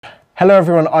Hello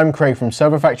everyone, I'm Craig from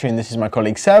Server Factory and this is my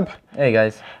colleague Seb. Hey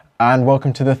guys. And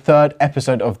welcome to the third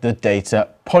episode of the Data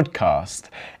Podcast.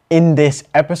 In this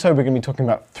episode, we're going to be talking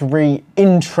about three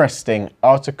interesting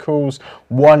articles.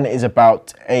 One is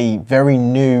about a very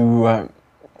new,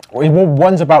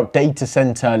 one's about data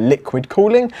center liquid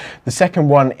cooling. The second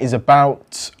one is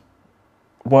about,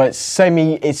 well,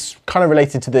 it's kind of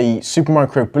related to the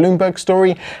Supermicro Bloomberg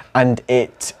story, and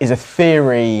it is a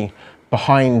theory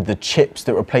behind the chips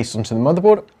that were placed onto the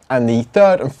motherboard. And the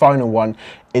third and final one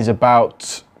is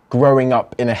about growing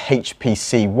up in a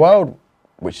HPC world,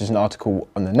 which is an article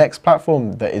on the next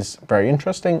platform that is very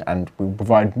interesting, and we'll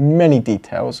provide many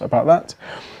details about that.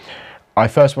 I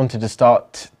first wanted to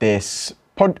start this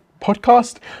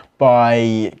podcast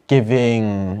by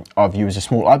giving our viewers a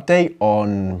small update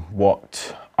on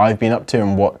what I've been up to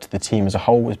and what the team as a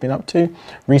whole has been up to.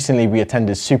 Recently, we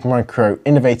attended Supermicro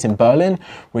Innovate in Berlin,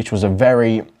 which was a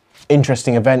very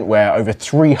interesting event where over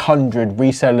 300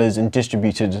 resellers and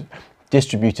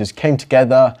distributors came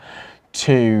together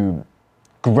to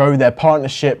grow their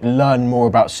partnership, learn more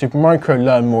about Supermicro,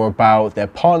 learn more about their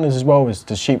partners as well as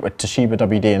Toshiba,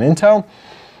 WD and Intel.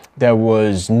 There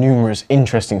was numerous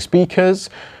interesting speakers,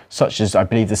 such as I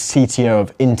believe the CTO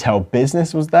of Intel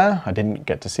Business was there. I didn't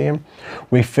get to see him.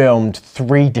 We filmed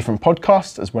 3 different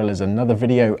podcasts as well as another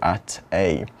video at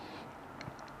a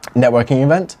networking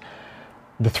event.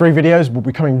 The 3 videos will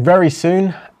be coming very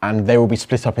soon, and they will be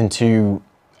split up into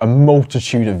a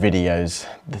multitude of videos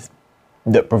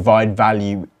that provide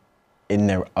value in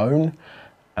their own,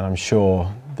 and I'm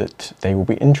sure that they will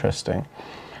be interesting.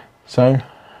 So,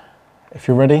 if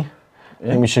you're ready, I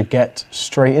think we should get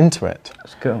straight into it.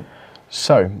 Let's go.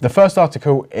 So, the first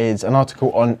article is an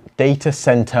article on data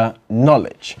center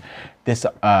knowledge. This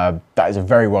that is a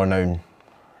very well-known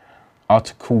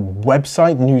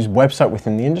news website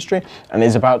within the industry, and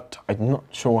is about, I'm not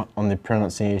sure on the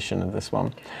pronunciation of this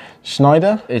one,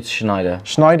 Schneider? It's Schneider.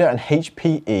 Schneider and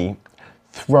HPE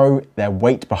throw their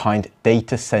weight behind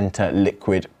data center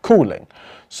liquid cooling.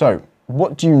 So,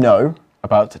 what do you know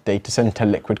about data center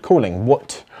liquid cooling?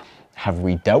 Have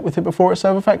we dealt with it before at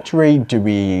Server Factory? Do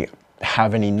we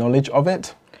have any knowledge of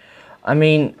it? I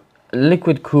mean,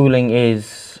 liquid cooling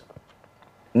is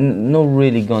not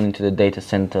really gone into the data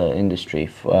center industry.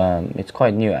 It's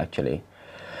quite new actually.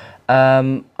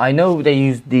 I know they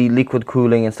use the liquid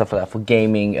cooling and stuff like that for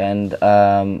gaming and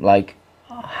like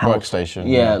workstation.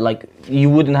 Yeah, like you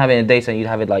wouldn't have it in a data center, you'd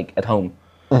have it like at home.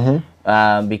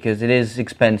 Because it is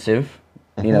expensive.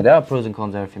 You know, there are pros and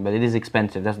cons and everything, but it is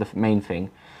expensive. That's the main thing.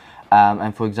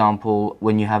 And for example,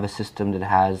 when you have a system that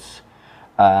has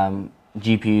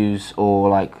GPUs, or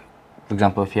like, for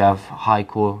example, if you have high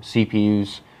core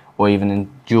CPUs or even in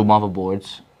dual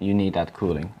motherboards, you need that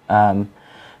cooling.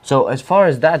 So as far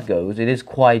as that goes, it is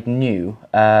quite new.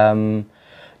 They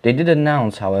did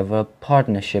announce, however, a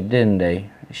partnership, didn't they,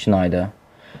 Schneider?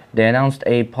 They announced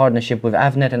a partnership with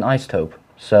Avnet and Isotope.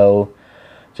 So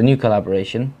it's a new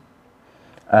collaboration.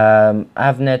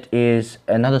 Avnet is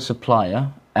another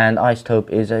supplier, and Isotope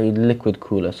is a liquid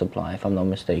cooler supplier, if I'm not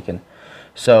mistaken.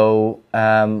 So,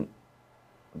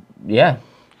 yeah,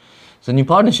 it's a new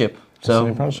partnership. It's a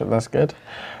new partnership, that's good.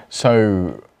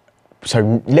 So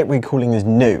liquid cooling is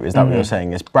new, is that what you're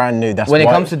saying? It's brand new. That's when it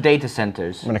comes to data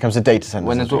centers. When it comes to data centers.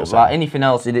 When it's about anything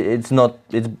else, it's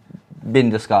been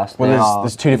discussed. Well,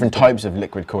 there's 2 different types of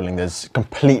liquid cooling. There's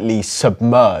completely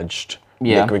submerged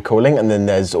liquid cooling, and then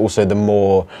there's also the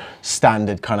more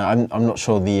standard kind of, I'm not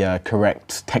sure the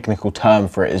correct technical term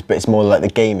for it is, but it's more like the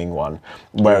gaming one,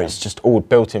 where it's just all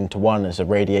built into one as a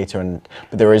radiator,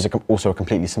 but there is also a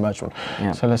completely submerged one.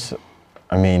 Yeah. So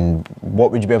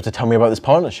what would you be able to tell me about this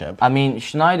partnership? I mean,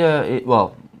 Schneider,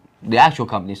 the actual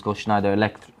company is called Schneider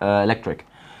Electric.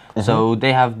 So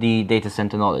they have the data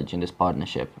center knowledge in this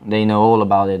partnership. They know all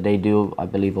about it. They do, I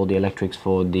believe, all the electrics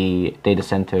for the data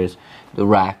centers, the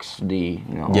racks, all the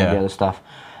other stuff.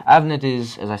 Avnet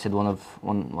is, as I said,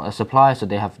 a supplier, so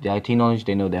they have the IT knowledge.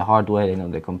 They know their hardware. They know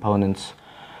their components.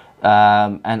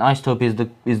 And Isotope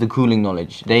is the cooling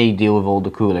knowledge. They deal with all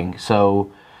the cooling. So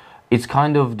it's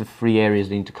kind of the 3 areas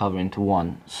they need to cover into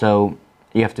one. So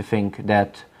you have to think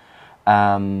that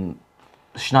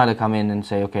Schneider come in and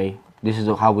say, okay, this is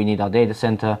how we need our data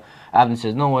center. Avnet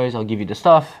says, no worries, I'll give you the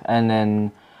stuff. And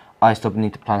then Isotope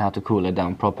need to plan how to cool it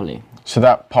down properly. So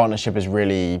that partnership has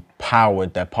really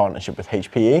powered their partnership with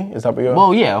HPE? Is that what you're...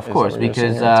 Well, yeah, of course,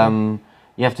 because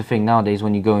you have to think nowadays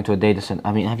when you go into a data center.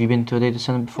 I mean, have you been to a data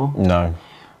center before? No.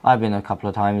 I've been a couple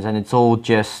of times, and it's all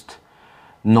just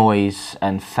noise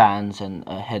and fans and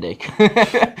a headache.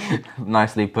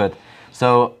 Nicely put.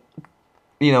 So,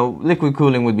 liquid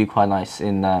cooling would be quite nice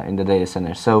in the data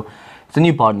center. So It's a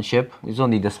new partnership. It's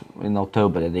only this in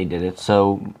October that they did it,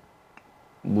 so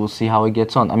we'll see how it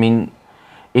gets on. I mean,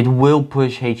 it will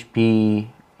push HP.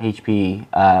 It's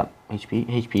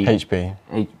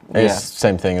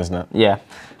same thing, isn't it? Yeah,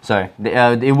 sorry.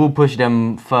 It will push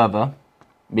them further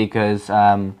because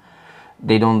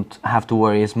they don't have to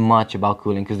worry as much about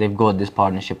cooling because they've got this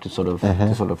partnership to sort of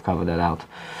cover that out.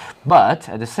 But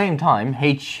at the same time,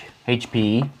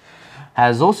 HPE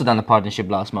has also done a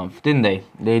partnership last month, didn't they?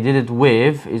 They did it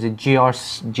with, is it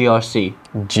GRC? GRC,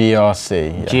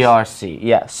 yes. GRC,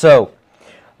 yeah. So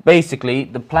basically,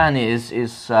 the plan is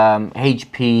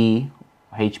HP,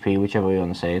 whichever you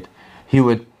want to say it,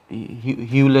 Hewlett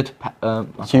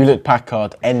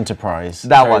Packard Enterprise.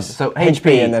 That one. So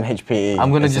HP and then HPE. I'm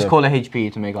going to just call it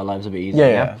HPE to make our lives a bit easier.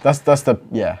 Yeah. That's the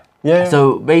yeah.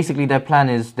 So basically, their plan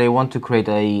is they want to create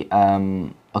a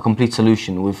complete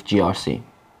solution with GRC.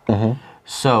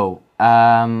 So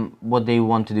what they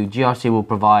want to do, GRC will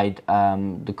provide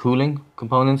the cooling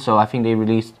components. So I think they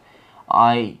released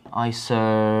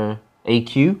ICER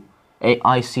AQ.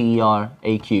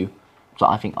 So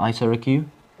I think ICER AQ,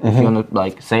 if you want to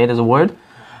like say it as a word.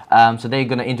 So they're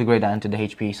going to integrate that into the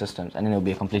HPE systems, and then it'll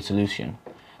be a complete solution.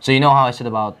 So you know how I said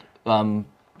about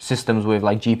systems with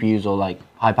like GPUs or like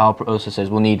high power processors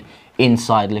will need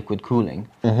inside liquid cooling.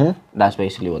 That's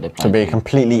basically what they're planning. So it'll be a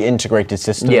completely integrated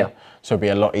system. Yeah. So it'll be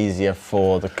a lot easier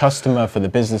for the customer, for the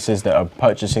businesses that are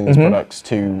purchasing these products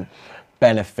to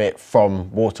benefit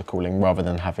from water cooling rather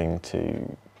than having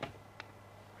to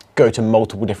go to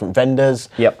multiple different vendors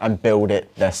and build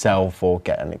it themselves or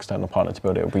get an external partner to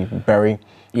build it. It'll be very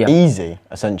easy,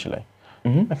 essentially.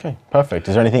 Okay, perfect.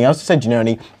 Is there anything else to say? Do you know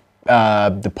any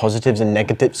the positives and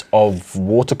negatives of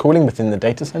water cooling within the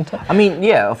data center? I mean,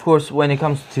 yeah, of course, when it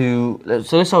comes to...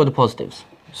 So let's start with the positives.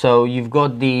 So you've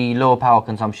got the lower power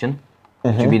consumption,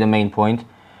 which would be the main point.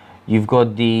 You've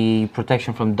got the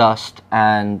protection from dust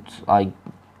and like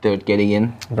dirt getting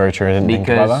in. Very true, I didn't think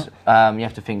about that. You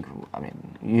have to think, I mean,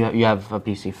 you have a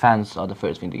PC, fans are the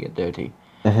first thing to get dirty.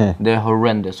 They're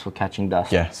horrendous for catching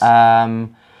dust. Yes.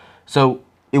 So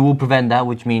it will prevent that,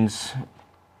 which means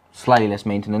slightly less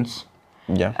maintenance.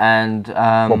 Yeah. And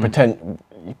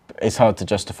it's hard to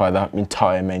justify that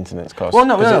entire maintenance cost. Well,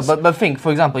 no, but think,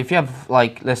 for example, if you have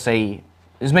like, let's say,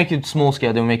 let's make it small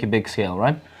scale, then we make it big scale,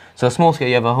 right? So small scale,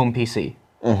 you have a home PC.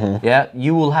 Yeah,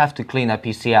 you will have to clean that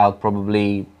PC out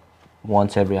probably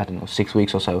once every, I don't know, 6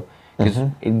 weeks or so, because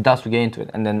it does get into it,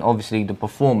 and then obviously the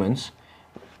performance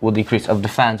will decrease of the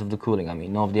fans, of the cooling. I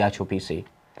mean, not of the actual PC.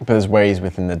 But there's ways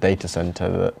within the data center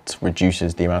that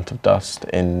reduces the amount of dust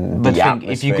in the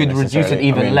atmosphere. If you could reduce it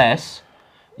even less,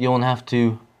 you won't have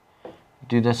to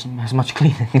do this as much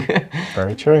cleaning.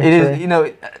 Very true. It is, you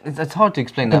know, it's hard to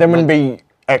explain that. But there wouldn't be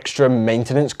extra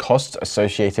maintenance costs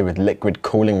associated with liquid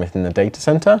cooling within the data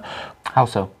center. How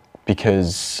so?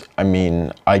 Because, I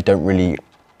mean, I don't really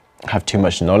have too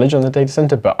much knowledge on the data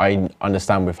center, but I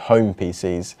understand with home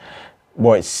PCs,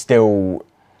 well,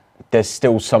 there's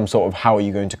still some sort of how are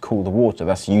you going to cool the water?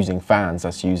 That's using fans,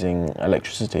 that's using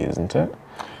electricity, isn't it?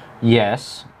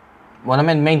 Yes. When I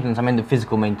meant maintenance, I meant the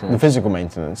physical maintenance. The physical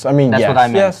maintenance. I mean, that's what I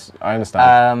meant. Yes, I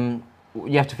understand.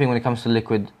 You have to think when it comes to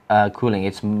liquid cooling,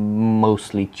 it's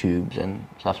mostly tubes and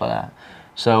stuff like that.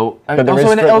 So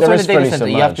also in the data center,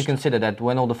 you have to consider that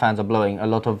when all the fans are blowing, a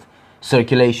lot of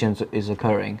circulation is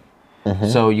occurring.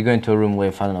 So you go into a room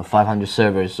with, I don't know, 500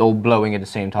 servers all blowing at the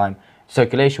same time.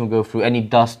 Circulation will go through, any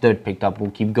dust, dirt picked up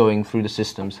will keep going through the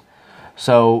systems.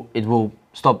 So it will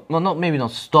stop, well, maybe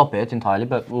not stop it entirely,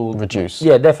 but will reduce.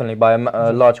 Yeah, definitely by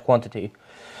a large quantity.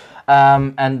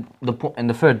 And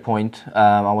the third point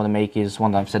I want to make is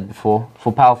one that I've said before.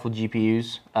 For powerful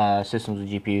GPUs, systems with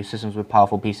GPUs, systems with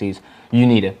powerful PCs, you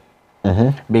need it.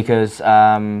 Because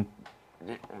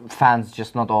fans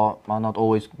just are not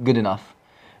always good enough.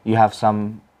 You have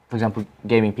some, for example,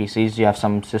 gaming PCs, you have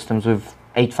some systems with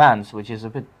 8 fans, which is a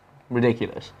bit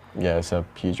ridiculous. Yeah, it's a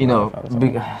huge amount of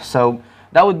fans. So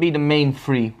that would be the main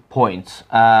 3 points.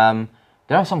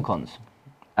 There are some cons.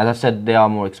 As I said, they are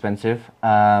more expensive.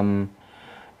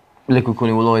 Liquid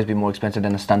cooling will always be more expensive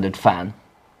than a standard fan.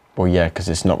 Well, yeah, because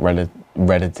it's not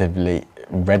relatively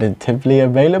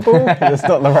available. That's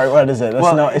not the right word, is it?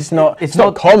 It's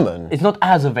not common. It's not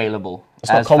as available.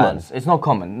 It's not common. Fans. It's not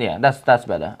common. Yeah, that's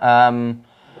better.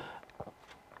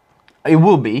 It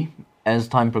will be as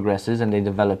time progresses and they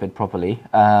develop it properly.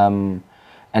 And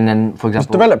then, for example...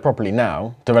 Just develop properly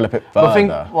now, develop it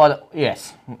further.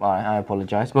 Yes, I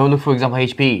apologize. But look, for example,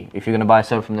 HPE. If you're going to buy a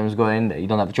server from them, it's going in there. You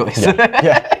don't have a choice.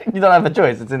 Yeah. You don't have a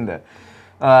choice, it's in there.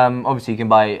 Obviously, you can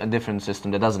buy a different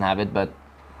system that doesn't have it, but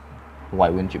why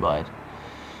wouldn't you buy it?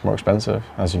 More expensive,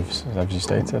 as you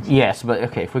stated. Yes, but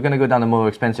okay, if we're going to go down the more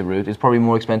expensive route, it's probably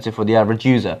more expensive for the average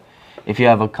user. If you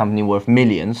have a company worth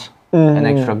millions, an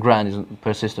extra grand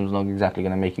per system is not exactly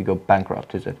going to make you go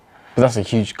bankrupt, is it? But that's a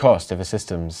huge cost if a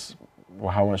system's...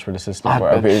 Well, how much would a system Ah,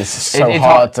 work? It's so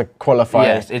hard to qualify.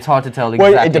 Yes, it's hard to tell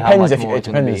exactly well, it depends how much more it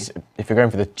depends if you're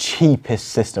going for the cheapest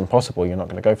system possible, you're not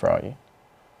going to go for it, are you?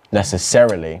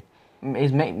 Necessarily.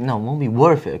 It won't be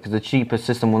worth it, because the cheapest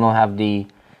system will not have the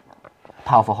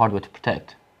powerful hardware to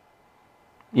protect.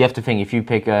 You have to think, if you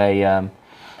pick a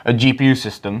GPU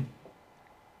system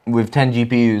with 10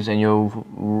 GPUs and you're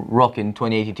rocking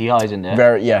 2080 Ti's in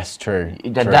there, Yes, true.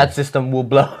 That system will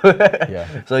blow. Yeah.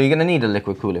 So you're going to need a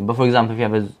liquid cooling. But for example, if you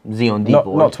have a Xeon D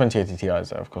board... Not 2080 Ti's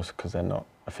though, of course, because they're not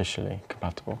officially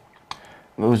compatible.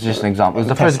 It was just an example. It was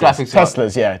the first graphics card.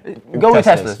 Teslas, yeah. Go with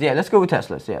Teslas, yeah, let's go with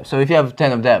Teslas, yeah. So if you have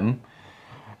 10 of them,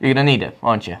 you're going to need it,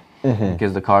 aren't you?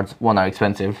 Because the cards, one, are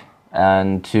expensive,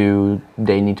 and two,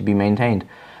 they need to be maintained.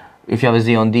 If you have a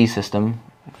Xeon D system,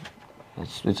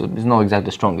 it's not exactly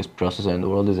the strongest processor in the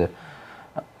world, is it?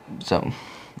 So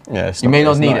yeah, you may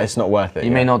not need it. It's not worth it.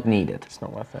 You may not need it. It's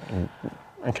not worth it.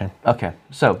 Okay. Okay.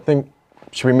 So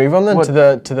should we move on then to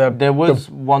the there was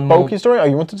one bulky more story? Oh,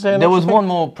 you wanted to say there was one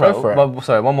more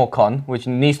one more con which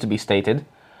needs to be stated.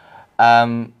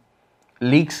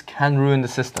 Leaks can ruin the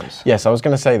systems. Yes, I was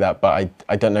going to say that, but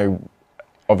I don't know.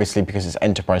 Obviously, because it's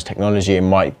enterprise technology, it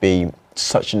might be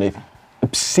such an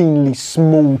obscenely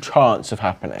small chance of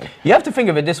happening. You have to think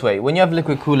of it this way. When you have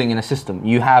liquid cooling in a system,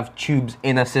 you have tubes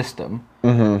in a system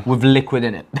with liquid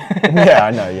in it. Yeah,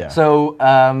 I know, yeah. So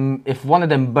if one of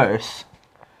them bursts,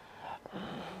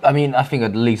 I mean, I think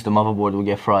at least the motherboard will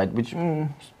get fried, which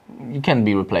you can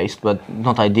be replaced, but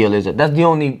not ideal, is it? That's the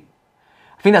only...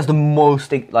 I think that's the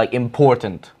most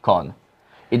important con.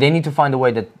 They need to find a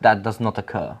way that does not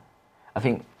occur. I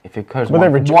think if it occurs one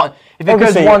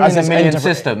in a million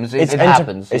systems, it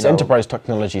happens. It's enterprise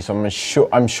technology, so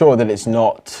I'm sure that it's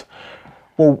not.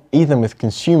 Well, even with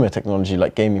consumer technology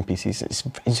like gaming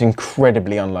PCs, it's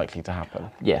incredibly unlikely to happen.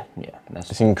 Yeah,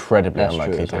 it's incredibly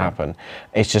unlikely to happen.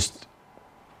 It's just,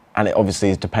 and it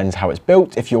obviously depends how it's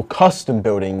built. If you're custom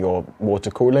building your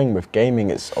water cooling with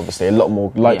gaming, it's obviously a lot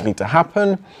more likely to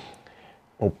happen.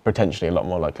 Or potentially a lot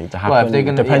more likely to happen. Well,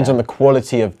 It depends on the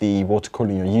quality of the water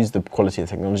cooling you use, the quality of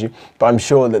the technology. But I'm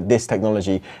sure that this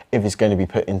technology, if it's going to be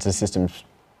put into systems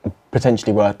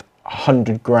potentially worth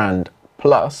 100 grand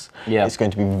plus, it's going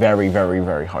to be very, very,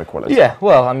 very high quality. Yeah,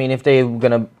 well, I mean, if they're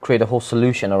going to create a whole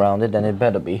solution around it, then it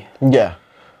better be. Yeah.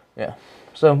 Yeah.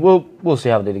 So we'll see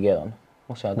how they get on.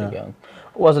 We'll see how they get on.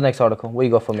 What's the next article? What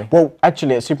you got for me? Well,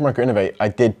 actually, at Supermicro Innovate,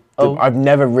 I've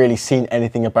never really seen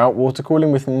anything about water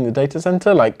cooling within the data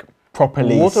center, like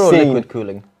properly. Water or liquid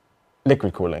cooling?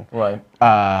 Liquid cooling. Right.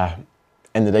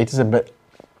 In the data center, but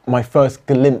my first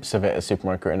glimpse of it at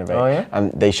Supermicro Innovate,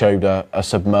 and they showed a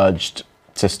submerged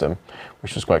system,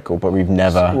 which was quite cool. But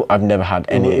I've never had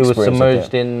any experience. It was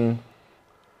submerged in.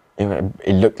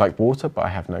 It looked like water, but I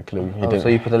have no clue. So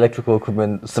you put electrical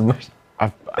equipment submerged.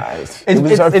 It's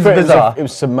bizarre. It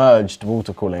was submerged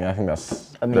water cooling. I think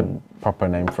that's the proper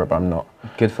name for it, but I'm not.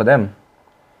 Good for them.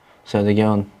 So they get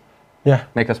on. Yeah.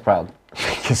 Make us proud.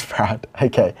 Make us proud.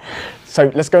 Okay.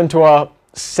 So let's go into our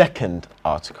second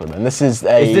article, and this is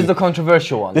Is this the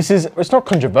controversial one? It's not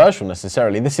controversial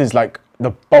necessarily. This is like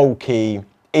the bulky,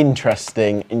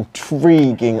 interesting,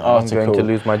 intriguing article. I'm going to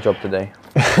lose my job today.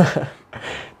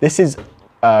 This is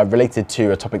related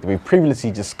to a topic that we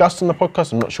previously discussed on the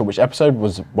podcast. I'm not sure which episode,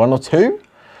 was 1 or 2?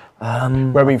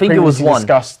 Where we previously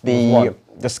discussed the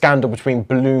scandal between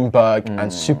Bloomberg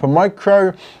and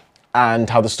Supermicro, and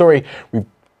how the story, we've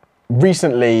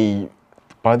recently,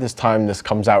 by this time this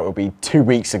comes out, it'll be 2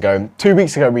 weeks ago. 2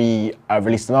 weeks ago we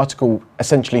released an article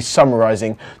essentially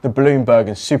summarising the Bloomberg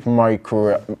and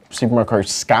Supermicro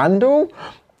scandal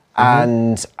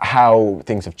and how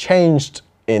things have changed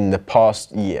in the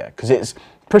past year, because it's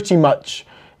pretty much,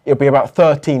 it'll be about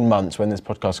 13 months when this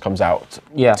podcast comes out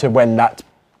to when that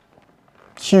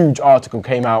huge article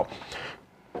came out,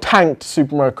 tanked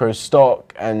Supermicro's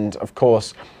stock, and of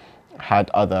course had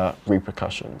other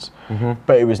repercussions.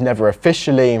 But it was never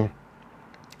officially,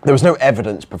 there was no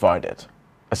evidence provided,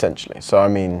 essentially. So I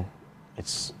mean,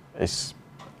 it's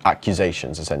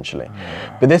accusations essentially.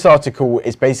 But this article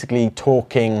is basically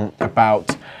talking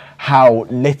about how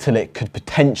little it could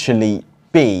potentially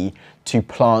be to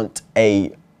plant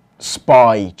a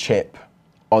spy chip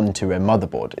onto a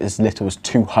motherboard. As little as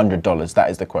 $200,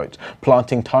 that is the quote.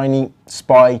 Planting tiny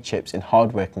spy chips in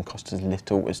hardware can cost as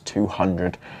little as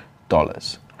 $200.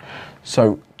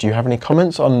 So, do you have any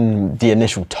comments on the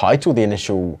initial title, the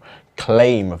initial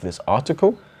claim of this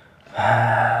article?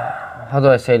 how do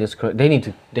I say this correct?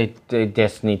 They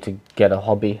just need to get a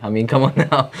hobby. I mean, come on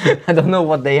now. I don't know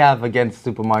what they have against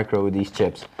Supermicro with these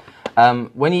chips.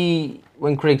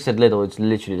 When Craig said little, it's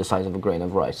literally the size of a grain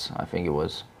of rice. I think it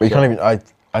was. But you can't even.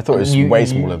 I thought it was way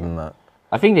smaller than that.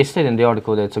 I think they said in the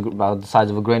article that it's about the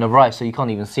size of a grain of rice, so you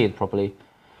can't even see it properly.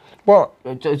 Well,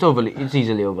 it's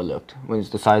easily overlooked when it's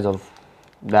the size of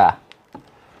that.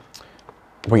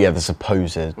 Well, yeah, the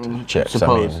supposed chips.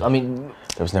 I mean,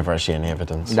 there was never actually any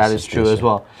evidence. That is true as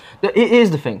well.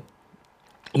 Here's the thing.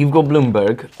 You've got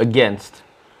Bloomberg against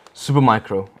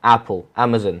Supermicro, Apple,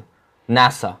 Amazon,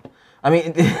 NASA. I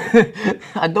mean,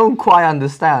 I don't quite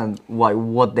understand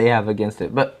what they have against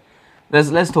it, but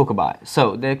let's talk about it.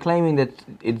 So they're claiming that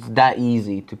it's that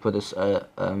easy to put a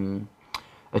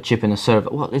chip in a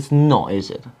server. Well, it's not, is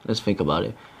it? Let's think about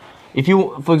it. If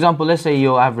you, for example, let's say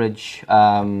your average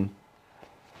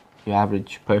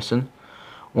person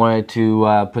wanted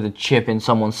to put a chip in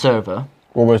someone's server.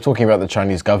 Well, we're talking about the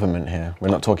Chinese government here. We're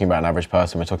not talking about an average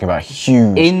person. We're talking about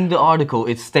huge. In the article,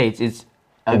 it states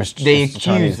they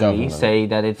accusingly say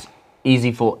that it's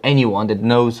easy for anyone that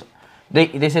knows.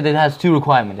 They said it has two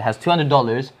requirements. It has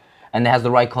 $200 and it has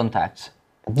the right contacts.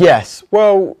 Yes.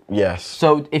 Well, yes.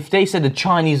 So if they said the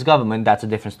Chinese government, that's a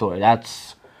different story.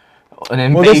 That's an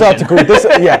invasion. Well,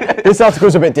 this article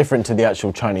is a bit different to the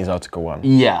actual Chinese article one.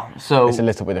 Yeah. So it's a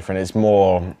little bit different. It's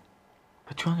more.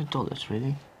 But $200,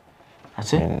 really?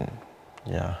 That's it?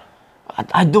 Yeah.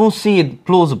 I don't see it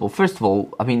plausible. First of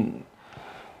all, I mean,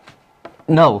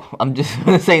 no. I'm just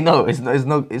gonna say no.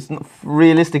 It's not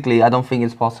realistically. I don't think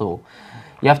it's possible.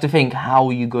 You have to think, how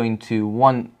are you going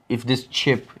to if this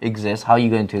chip exists, how are you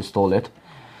going to install it?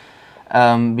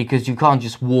 Because you can't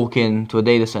just walk into a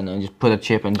data center and just put a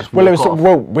chip and just walk off.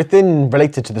 Well,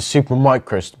 related to the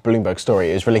Supermicro Bloomberg story,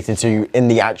 is related to in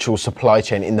the actual supply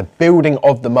chain, in the building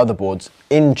of the motherboards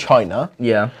in China.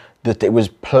 Yeah. That it was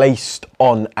placed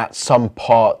on at some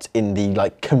part in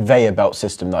the conveyor belt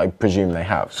system that I presume they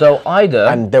have. So either.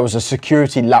 And there was a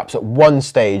security lapse at one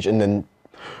stage, and then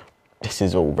this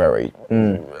is all very.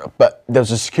 But there was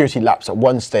a security lapse at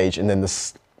one stage, and then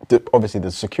obviously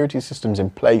the security system's in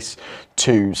place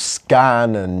to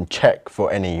scan and check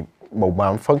for any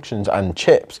malfunctions and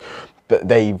chips, but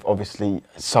they've obviously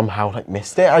somehow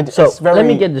missed it. Let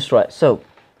me get this right. So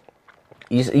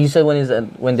you said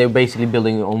when they're basically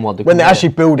building it on what? When they're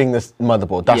actually building this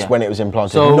motherboard, that's when it was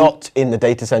implanted, not in the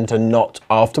data center, not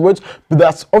afterwards. But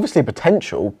that's obviously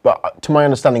potential. But to my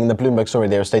understanding, in the Bloomberg story,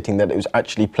 they were stating that it was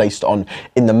actually placed on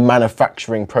in the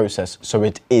manufacturing process, so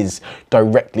it is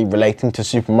directly relating to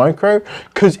Supermicro.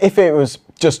 Because if it was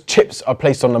just chips are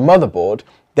placed on the motherboard,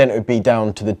 then it would be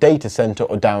down to the data center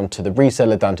or down to the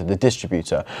reseller, down to the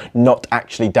distributor, not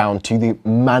actually down to the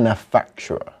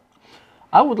manufacturer.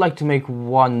 I would like to make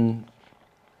I'd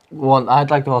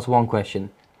like to ask one question.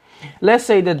 Let's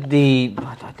say that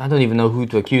I don't even know who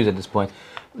to accuse at this point.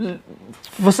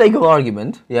 For sake of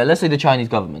argument, let's say the Chinese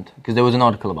government, because there was an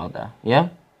article about that, yeah?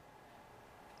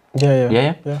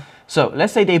 Yeah. So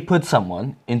let's say they put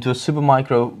someone into a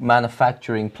Supermicro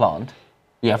manufacturing plant,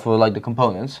 for the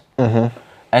components,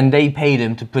 and they paid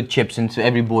him to put chips into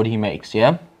every board he makes,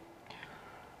 yeah?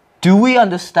 Do we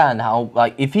understand how,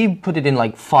 if he put it in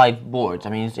 5 boards,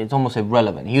 I mean, it's almost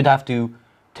irrelevant. He'd have to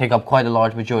take up quite a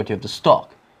large majority of the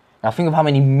stock. Now think of how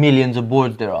many millions of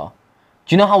boards there are.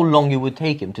 Do you know how long it would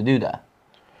take him to do that?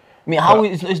 I mean,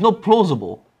 it's not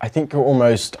plausible. I think you're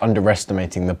almost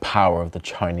underestimating the power of the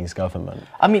Chinese government.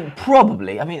 I mean,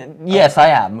 probably. I mean, yes, I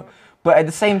am. But at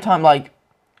the same time,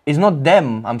 it's not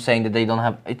them I'm saying that they don't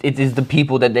have, it is the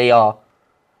people that they are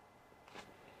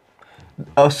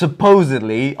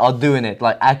supposedly are doing it.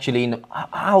 Actually,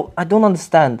 how I don't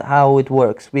understand how it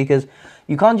works, because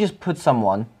you can't just put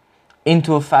someone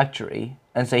into a factory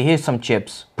and say, here's some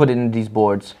chips, put it in these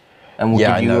boards, and we'll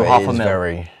give you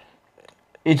 $500,000.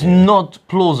 It's not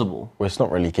plausible. Well, it's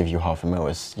not really give you $500,000.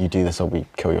 It's you do this or we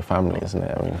kill your family, isn't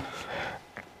it? I mean,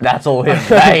 that's all him.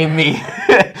 That ain't me.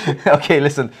 Okay,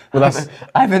 listen. Well,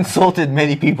 I've insulted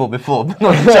many people before, but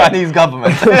not the Chinese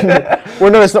government. Well,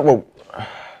 no, it's not. Well,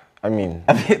 I mean,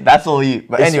 that's all you.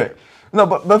 But anyway, no.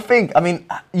 But think. I mean,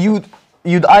 you'd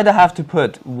either have to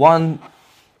put one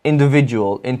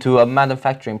individual into a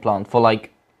manufacturing plant for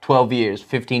 12 years,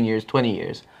 15 years, 20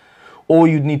 years, or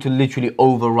you'd need to literally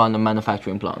overrun a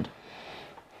manufacturing plant.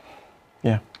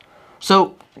 Yeah.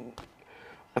 So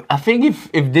I think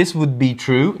if this would be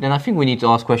true, then I think we need to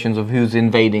ask questions of who's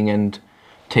invading and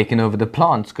taking over the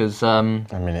plants, because I mean,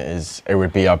 it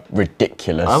would be a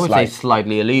ridiculous. I would say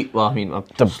slightly illegal. Well, I mean,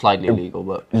 slightly illegal,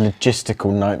 but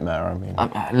logistical nightmare. I mean,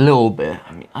 a little bit.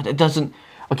 I mean, it doesn't.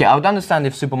 Okay, I would understand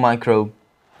if Supermicro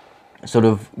sort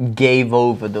of gave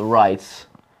over the rights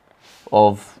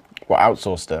of... Well,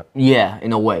 outsourced it. Yeah,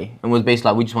 in a way. And was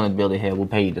basically like, we just want to build it here, we'll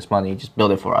pay you this money, just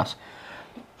build it for us.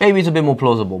 Maybe it's a bit more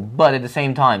plausible, but at the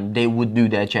same time, they would do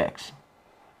their checks.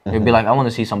 They'd be like, I want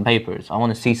to see some papers. I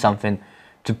want to see something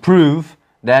to prove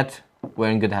that we're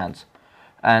in good hands.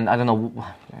 And I don't know,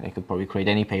 they could probably create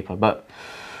any paper, but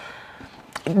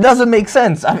it doesn't make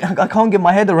sense. I mean, I can't get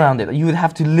my head around it. You would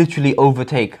have to literally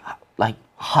overtake like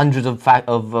hundreds of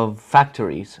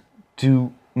factories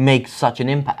to make such an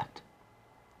impact.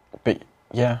 But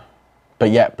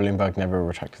yet Bloomberg never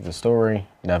retracted the story,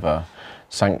 never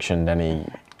sanctioned any.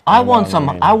 I want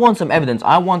some evidence.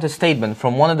 I want a statement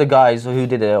from one of the guys who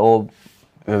did it, or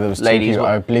there was ladies.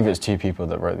 I believe it's 2 people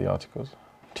that wrote the articles.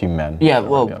 2 men. Yeah,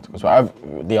 well, the articles.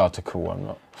 But the article I'm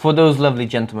not. For those lovely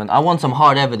gentlemen, I want some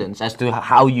hard evidence as to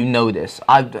how you know this.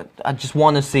 I just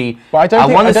want to see. But I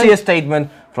want to see a statement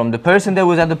from the person that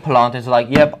was at the plant. It's like,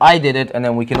 yep, I did it, and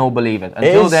then we can all believe it.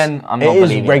 Until then, I'm not believing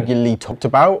it. It is regularly talked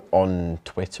about on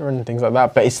Twitter and things like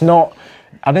that, but it's not.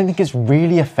 I don't think it's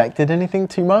really affected anything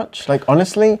too much. Like,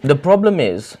 honestly, the problem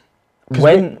is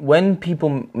when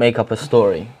people make up a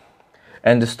story,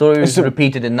 and the story is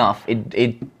repeated enough,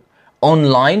 it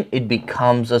online it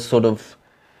becomes a sort of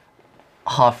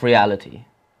half reality.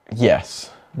 Yes.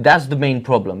 That's the main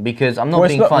problem, because I'm not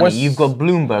being funny. You've got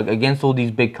Bloomberg against all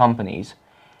these big companies,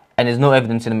 and there's no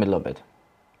evidence in the middle of it.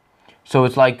 So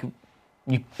it's like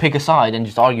you pick a side and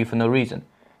just argue for no reason.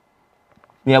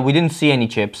 Yeah, we didn't see any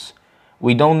chips.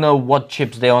 We don't know what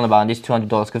chips they're on about, and this $200,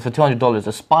 because for $200,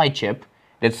 a spy chip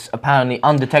that's apparently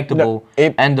undetectable,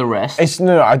 and the rest.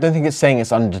 No, I don't think it's saying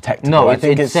it's undetectable. No,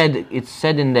 it's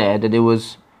said in there that it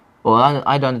was, well,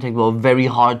 either undetectable or very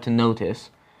hard to notice.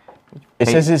 It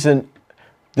says the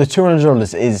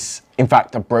 $200 is, in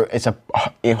fact,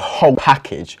 a whole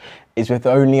package. Is with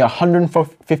only a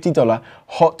 $150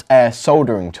 hot air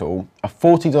soldering tool, a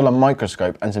 $40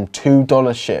 microscope, and some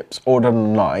 $2 chips ordered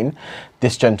online.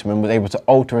 This gentleman was able to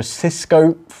alter a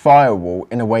Cisco firewall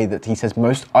in a way that he says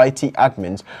most IT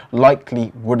admins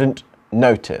likely wouldn't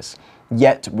notice,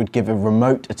 yet would give a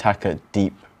remote attacker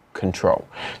deep control.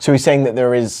 So he's saying that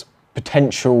there is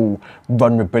potential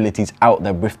vulnerabilities out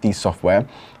there with these software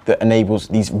that enables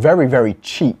these very, very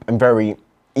cheap and very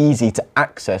easy to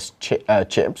access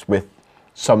chips with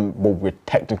with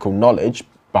technical knowledge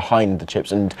behind the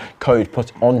chips and code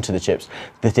put onto the chips,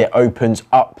 that it opens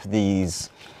up these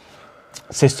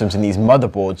systems and these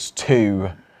motherboards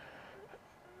to.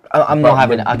 I'm not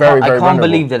having it. I can't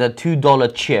believe that a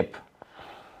 $2 chip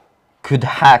could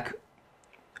hack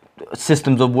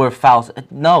systems of worth thousands.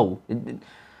 No.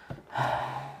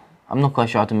 I'm not quite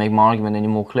sure how to make my argument any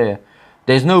more clear.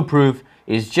 There's no proof.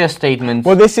 It's just statements.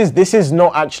 Well, this is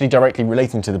not actually directly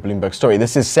relating to the Bloomberg story.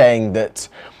 This is saying that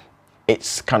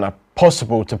it's kind of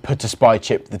possible to put a spy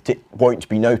chip that it won't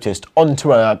be noticed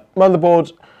onto a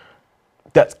motherboard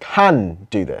that can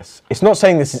do this. It's not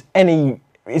saying this is any.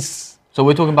 So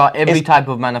we're talking about every type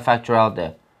of manufacturer out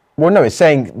there. Well, no, it's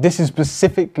saying this is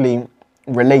specifically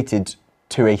related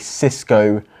to a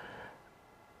Cisco.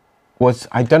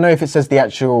 I don't know if it says the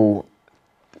actual.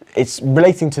 It's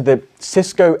relating to the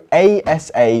Cisco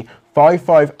ASA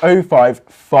 5505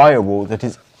 firewall that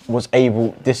this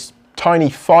tiny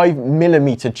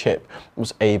 5mm chip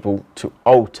was able to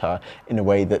alter in a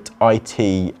way that IT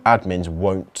admins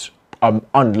won't,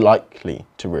 unlikely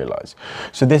to realize.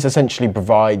 So this essentially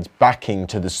provides backing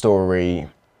to the story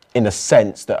in a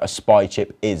sense that a spy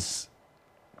chip is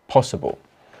possible.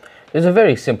 There's a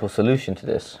very simple solution to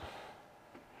this.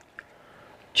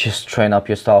 Just train up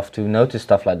your staff to notice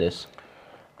stuff like this.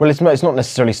 Well, it's not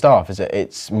necessarily staff, is it?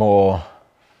 It's more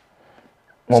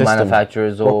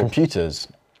manufacturers or computers.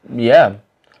 Yeah.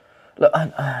 Look,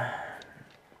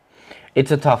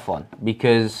 it's a tough one,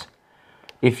 because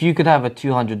if you could have a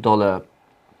 $200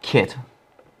 kit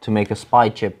to make a spy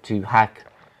chip to hack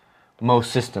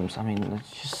most systems, I mean,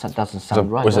 that doesn't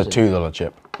sound right. Was a $2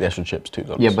 chip? The actual chip's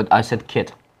 $2. Yeah, but I said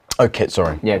kit. Oh, kit,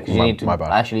 sorry. Yeah, because you need to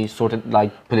actually sort it,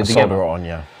 put it together. Solder it on,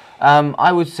 yeah.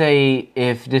 I would say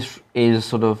if this is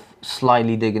sort of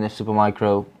slightly digging a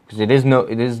Supermicro, because it is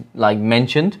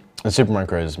mentioned. The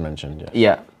Supermicro is mentioned, yes.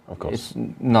 Yeah, of course. It's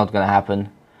not going to happen.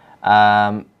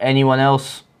 Anyone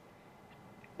else?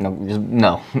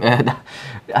 No.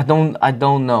 I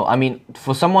don't know. I mean,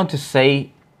 for someone to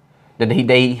say that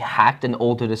they hacked and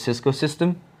altered the Cisco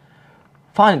system,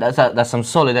 fine, that's some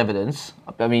solid evidence.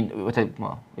 I mean,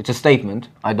 it's a statement.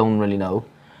 I don't really know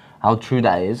how true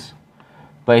that is.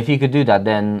 But if you could do that,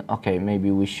 then, okay, maybe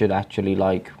we should actually,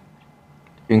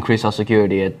 increase our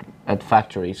security at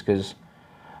factories, because,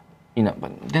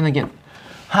 but then again,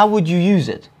 how would you use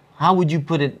it? How would you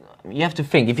put it? you have to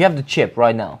think. If you have the chip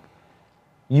right now,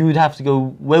 you would have to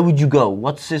go. Where would you go?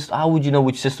 How would you know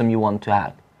which system you want to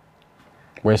hack?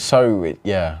 It's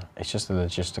just a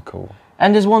logistical.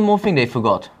 And there's one more thing they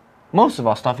forgot. Most of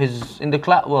our stuff is in the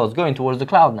cloud. Well, it's going towards the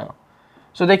cloud now,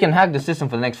 so they can hack the system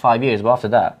for the next 5 years. But after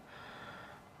that,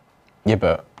 yeah,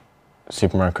 but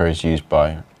Supermicro is used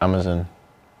by Amazon,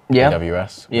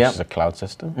 AWS, which is a cloud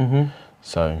system.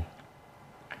 So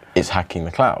it's hacking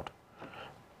the cloud,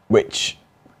 which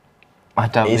I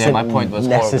don't. Yeah, my point was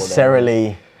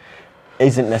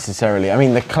isn't necessarily. I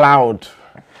mean, the cloud,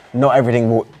 not everything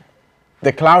will.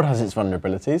 The cloud has its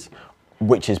vulnerabilities,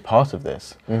 which is part of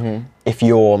this. If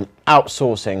you're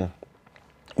outsourcing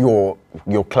your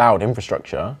cloud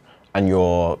infrastructure and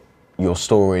your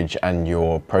storage and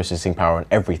your processing power and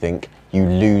everything, you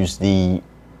lose the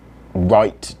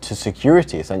right to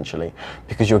security essentially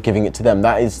because you're giving it to them.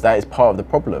 That is part of the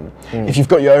problem. If you've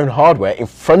got your own hardware in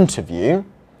front of you,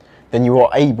 then you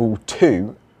are able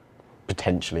to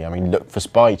potentially, look for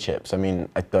spy chips. I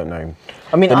don't know.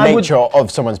 The nature of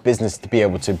someone's business to be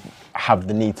able to have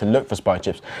the need to look for spy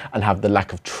chips and have the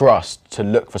lack of trust to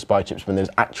look for spy chips when there's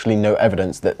actually no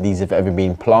evidence that these have ever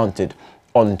been planted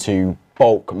onto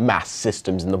bulk mass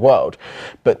systems in the world.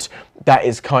 But that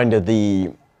is kind of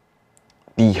the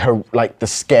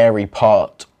scary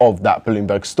part of that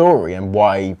Bloomberg story, and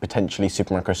why potentially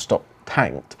Supermicro stock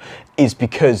tanked is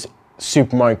because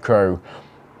Supermicro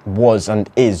was and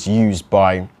is used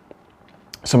by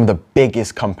some of the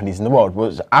biggest companies in the world.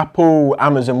 Was Apple,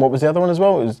 Amazon, what was the other one as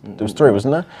well? There was three,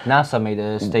 wasn't there? NASA made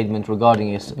a statement regarding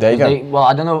it. There you go. Well,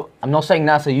 I don't know, I'm not saying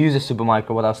NASA uses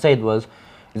Supermicro. What I said is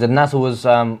that NASA was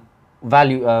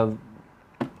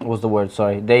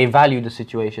they valued the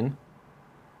situation,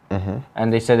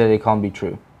 and they said that it can't be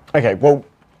true. Okay, well,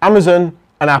 Amazon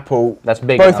and Apple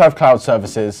both have cloud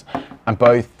services, and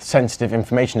both sensitive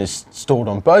information is stored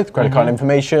on both credit card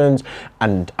information,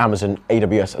 and Amazon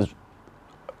AWS,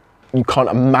 you can't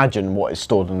imagine what is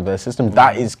stored in their system.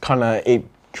 That is it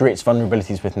creates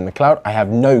vulnerabilities within the cloud. I have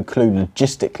no clue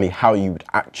logistically how you would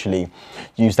actually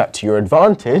use that to your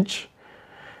advantage,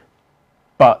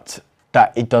 but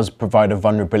that it does provide a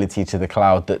vulnerability to the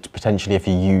cloud that potentially, if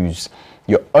you use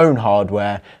your own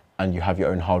hardware and you have your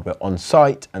own hardware on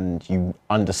site and you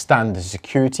understand the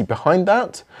security behind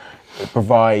that,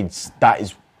 that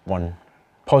is one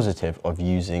positive of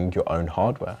using your own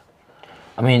hardware.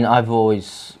 I've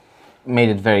always made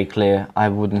it very clear I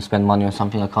wouldn't spend money on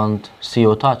something I can't see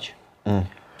or touch.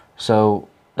 So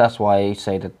that's why I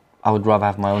say that I would rather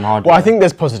have my own hardware. Well, I think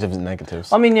there's positives and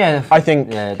negatives. I think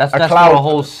that's for a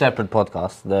whole separate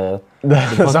podcast. The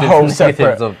there's a whole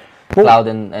separate of cloud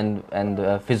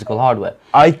and physical hardware.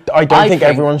 I don't think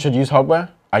everyone should use hardware.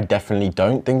 I definitely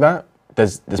don't think that.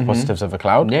 There's positives of a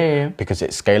cloud because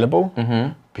it's scalable,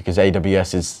 because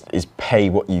AWS is pay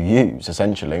what you use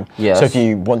essentially. Yes. So if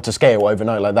you want to scale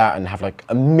overnight like that and have like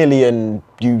a million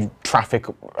users traffic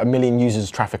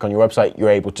on your website, you're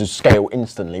able to scale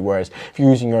instantly. Whereas if you're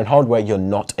using your own hardware, you're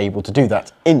not able to do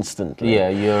that instantly. Yeah,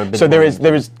 you're a bit. So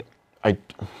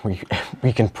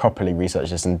we can properly research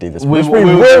this and do this, which we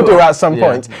will do at some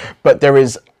point. But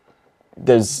there's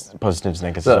positives and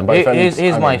negatives on both ends.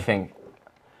 Here's my thing.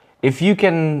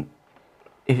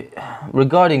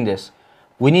 Regarding this,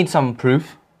 we need some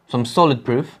proof, some solid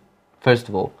proof, first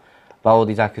of all, about all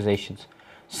these accusations.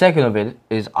 Second of it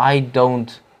is, I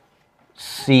don't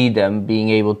see them being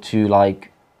able to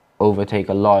overtake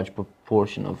a large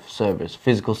proportion of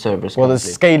physical servers. Well, the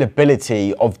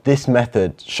scalability of this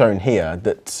method shown here,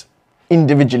 that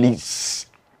individually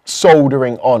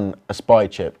soldering on a spy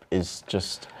chip is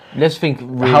just... Let's think.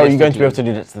 How are you going to be able to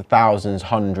do that to the thousands,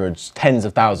 hundreds, tens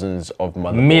of thousands of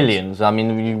motherboards? Millions.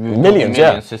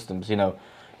 Million systems.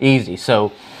 Easy.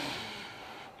 So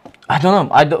I don't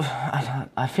know.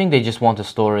 I think they just want a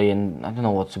story, and I don't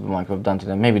know what Supermicro have done to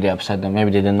them. Maybe they upset them.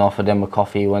 Maybe they didn't offer them a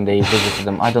coffee when they visited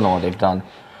them. I don't know what they've done.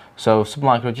 So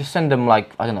Supermicro, just send them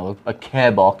a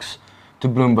care box to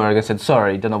Bloomberg and said,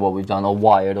 sorry, don't know what we've done, or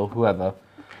Wired, or whoever.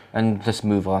 And just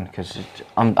move on, because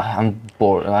I'm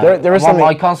bored.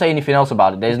 I can't say anything else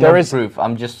about it. There's no proof.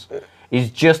 It's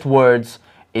just words.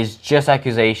 It's just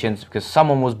accusations because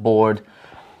someone was bored.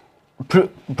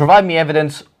 Provide me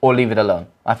evidence or leave it alone.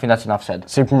 I think that's enough said.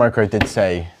 Supermicro did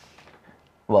say.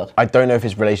 What? I don't know if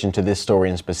it's relation to this story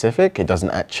in specific. It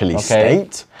doesn't actually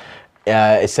state.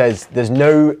 It says there's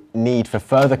no need for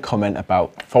further comment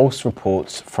about false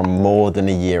reports from more than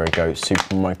a year ago,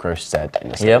 Supermicro said in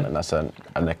a statement. That's a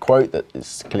quote that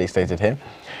is clearly stated here.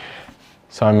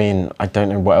 So I don't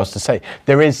know what else to say.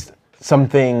 There is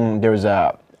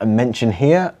a mention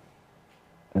here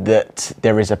that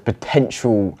there is a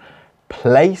potential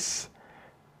place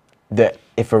that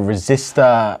if a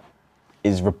resistor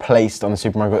is replaced on the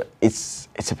supermicro, it's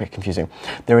a bit confusing.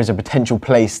 There is a potential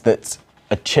place that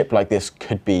a chip like this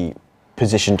could be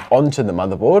positioned onto the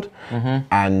motherboard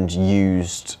and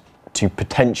used to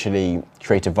potentially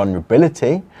create a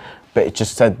vulnerability, but it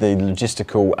just said the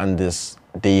logistical and it's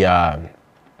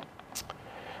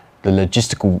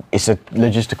a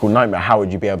logistical nightmare. How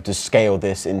would you be able to scale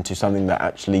this into something that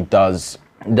actually does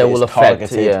that will affect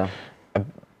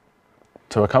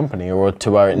to a company or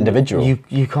to an individual?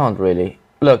 You can't really.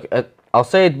 Look, I'll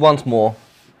say it once more,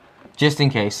 just in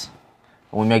case.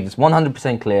 We make this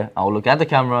 100% clear. I'll look at the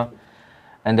camera,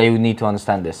 and they need to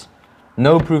understand this.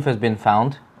 No proof has been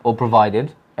found or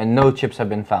provided, and no chips have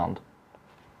been found.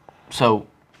 So,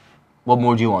 what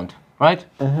more do you want, right?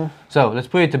 So, let's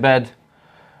put it to bed.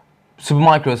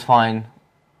 Supermicro is fine.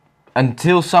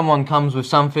 Until someone comes with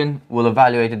something, we'll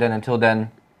evaluate it then. Until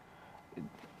then,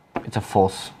 it's a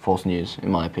false news,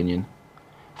 in my opinion.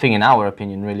 I think in our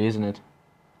opinion, really, isn't it?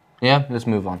 Yeah, let's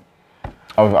move on.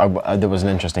 There was an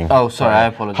interesting... Oh, sorry, I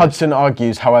apologize. Hudson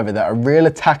argues, however, that a real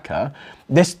attacker...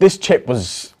 This chip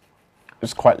was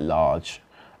quite large,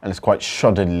 and it's quite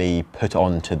shoddily put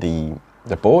onto the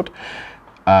board.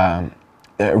 A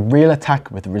real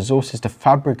attacker with the resources to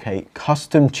fabricate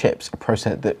custom chips, a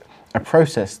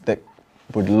process that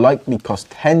would likely cost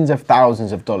tens of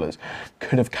thousands of dollars,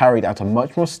 could have carried out a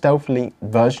much more stealthily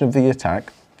version of the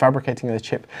attack, fabricating a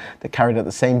chip that carried out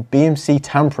the same BMC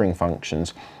tampering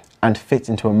functions and fits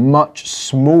into a much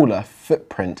smaller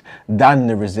footprint than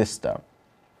the resistor.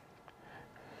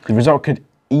 The result could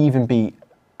even be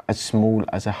as small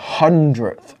as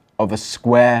 1/100th of a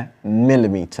square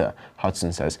millimeter,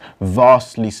 Hudson says,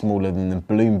 vastly smaller than the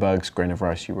Bloomberg's grain of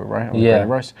rice. You were right on the grain of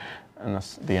rice, and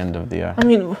that's the end of the. I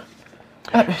mean,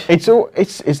 it's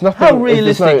nothing. How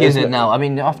realistic is it now? I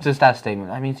mean, after that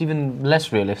statement, I mean, it's even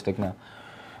less realistic now.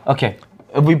 Okay,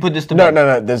 we put this to bed.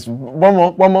 No. There's one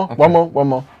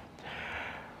more.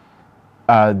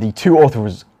 The two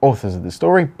authors of the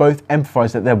story both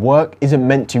emphasize that their work isn't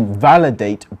meant to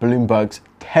validate Bloomberg's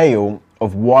tale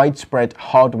of widespread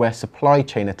hardware supply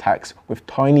chain attacks with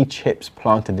tiny chips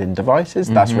planted in devices.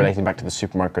 That's relating back to the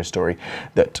Supermicro story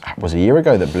that was a year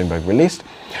ago that Bloomberg released.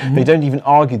 They don't even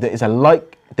argue that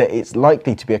it's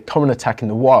likely to be a common attack in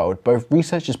the wild. Both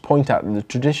researchers point out that the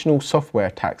traditional software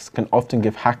attacks can often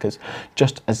give hackers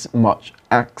just as much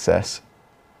access.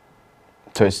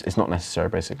 So it's not necessary,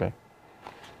 basically.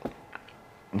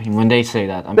 I mean, when they say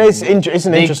that, I mean, it's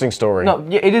an interesting story. No,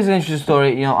 yeah, it is an interesting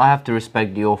story. You know, I have to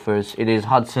respect the authors. It is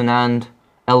Hudson and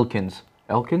Elkins.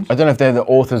 Elkins? I don't know if they're the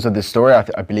authors of this story.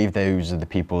 I believe those are the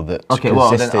people that then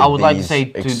I would like to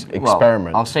say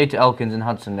experiments. Well, I'll say to Elkins and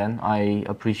Hudson then, I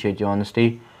appreciate your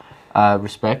honesty,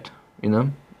 respect, you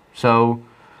know. So,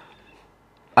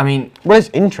 I mean... Well, it's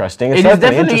interesting. It is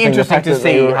definitely interesting to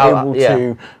see how...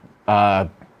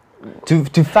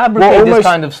 To fabricate this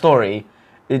kind of story...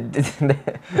 It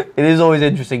is always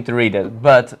interesting to read it,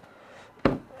 but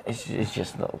it's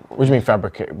just not. What do you mean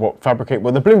fabricate? What fabricate?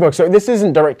 Well, the Bloomberg. So this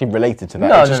isn't directly related to that.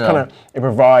 No, it's just kind of it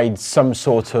provides some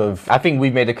sort of. I think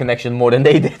we made a connection more than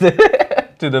they did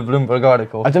to the Bloomberg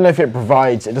article. I don't know if it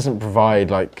provides. It doesn't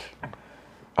provide like.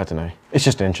 I don't know. It's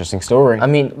just an interesting story. I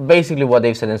mean, basically what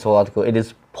they've said in this whole article, it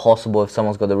is possible if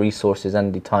someone's got the resources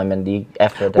and the time and the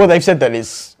effort. Well, they've said that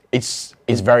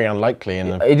it's very unlikely,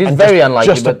 and it is very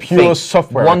unlikely. Just a pure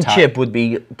software one attack. chip would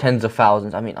be tens of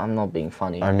thousands. I mean, I'm not being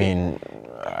funny. I mean,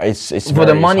 it's for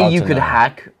the money you could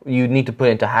hack. You need to put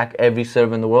into hack every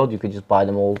server in the world. You could just buy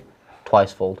them all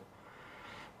twice fold.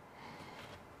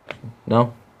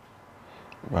 No.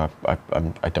 Well,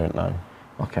 I don't know.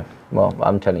 Okay. Well,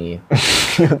 I'm telling you.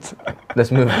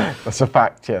 Let's move on. That's a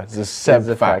fact. Yeah, it's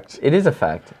a fact. It is a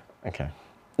fact. Okay.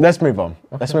 Let's move on.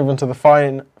 Okay. Let's move on to the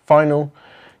final.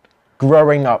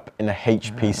 Growing up in a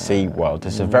HPC world.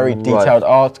 It's a very detailed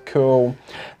article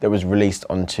that was released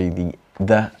onto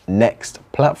the Next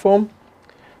platform,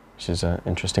 which is an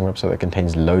interesting website that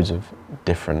contains loads of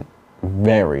different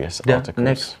various articles. The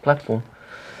Next platform.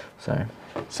 So,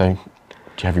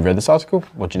 have you read this article?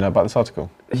 What do you know about this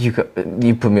article? You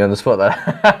put me on the spot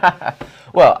there.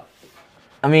 Well,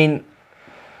 I mean,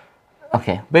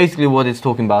 okay. Basically, what it's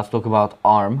talking about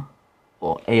ARM.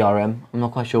 Or ARM, I'm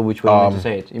not quite sure which way you meant to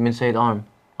say it. You meant to say it ARM?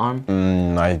 ARM?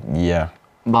 Yeah.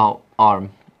 About ARM.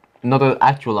 Not an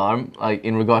actual ARM, like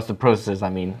in regards to processors,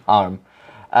 I mean ARM.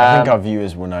 I think our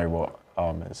viewers will know what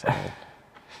ARM is.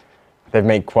 They've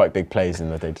made quite big plays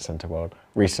in the data center world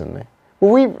recently.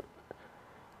 Well,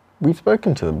 we've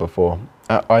spoken to them before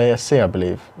at ISC, I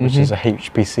believe, which is a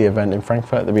HPC event in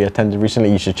Frankfurt that we attended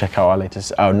recently. You should check out our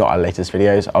latest, not our latest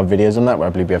videos, our videos on that. Where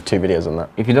I believe we have 2 videos on that.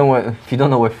 If you don't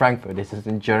know where Frankfurt is, it's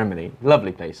in Germany.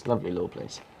 Lovely place, lovely little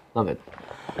place. Love it.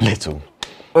 Little.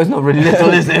 Oh, it's not really little,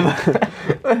 is it?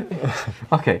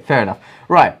 Okay, fair enough.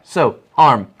 Right, so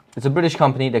ARM. It's a British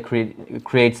company that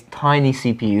creates tiny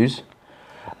CPUs.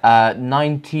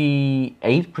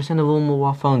 98% of all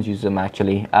mobile phones use them,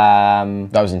 actually.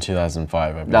 That was in 2005,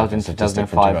 I believe. That was in Statistic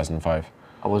 2005. From 2005.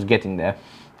 I was getting there.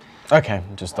 Okay,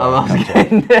 just So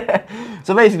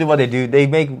basically what they do, they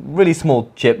make really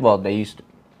small chip. Well, they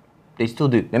still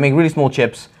do. They make really small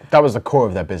chips. That was the core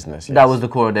of their business. Yes. That was the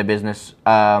core of their business.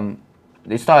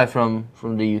 They started from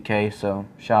the UK, so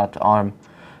shout out to ARM.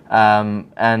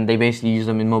 And they basically use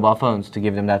them in mobile phones to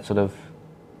give them that sort of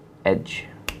edge.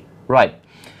 Right.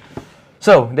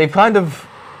 So they've kind of.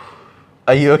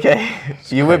 Are you okay?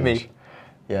 Are you with me?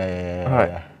 Yeah. All right.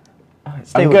 Yeah.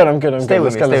 I'm good. Let's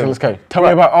go. Tell me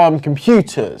about ARM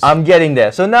computers. I'm getting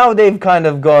there. So now they've kind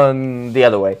of gone the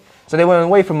other way. So they went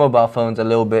away from mobile phones a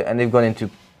little bit, and they've gone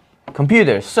into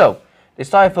computers. So they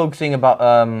started focusing about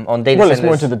on data centers. Well, it's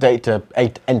more into the data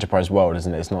enterprise world,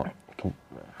 isn't it? It's not.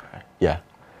 Yeah.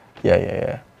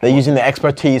 They're using the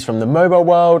expertise from the mobile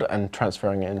world and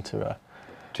transferring it into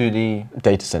to the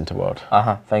data center world.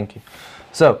 Thank you.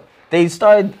 So they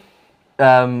started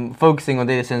focusing on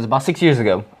data centers about 6 years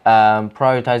ago,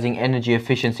 prioritizing energy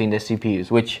efficiency in their CPUs,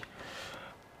 which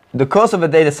the cost of a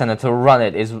data center to run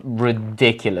it is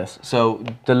ridiculous. So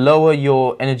the lower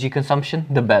your energy consumption,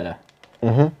 the better.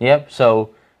 Yep. So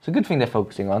it's a good thing they're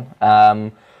focusing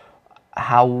on.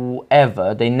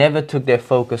 However, they never took their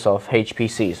focus off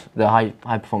HPCs, the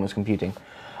high performance computing.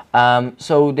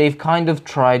 So they've kind of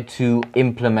tried to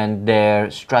implement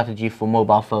their strategy for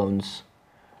mobile phones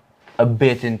a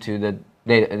bit into the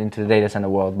data center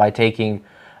world by taking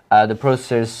the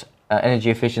processor's energy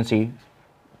efficiency,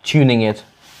 tuning it,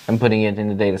 and putting it in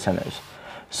the data centers.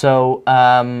 So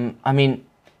I mean,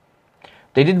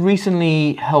 they did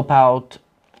recently help out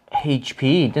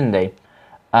HPE, didn't they?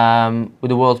 With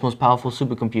the world's most powerful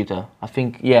supercomputer. I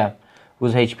think, yeah, it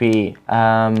was HPE,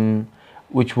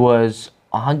 which was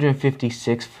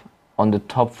 156th on the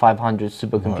top 500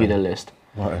 supercomputer list.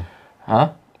 Whoa.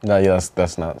 Huh? No, yeah,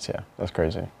 that's nuts, yeah. That's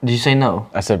crazy. Did you say no?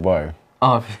 I said whoa.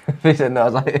 Oh, you said no. I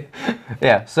was like,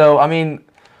 yeah. So, I mean,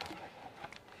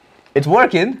 it's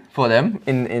working for them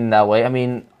in that way. I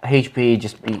mean, HPE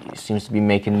just seems to be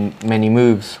making many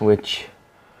moves, which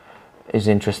is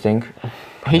interesting.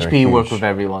 HPE work with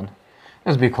everyone.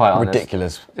 Let's be quite honest.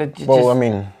 Ridiculous. Well, I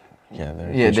mean,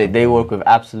 yeah, they work with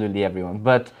absolutely everyone.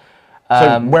 But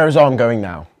so where is ARM going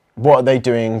now? What are they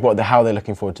doing? How are they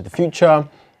looking forward to the future?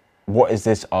 What is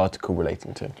this article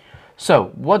relating to?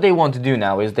 So what they want to do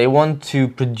now is they want to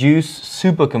produce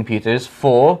supercomputers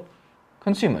for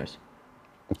consumers.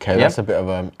 Okay, that's a bit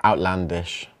of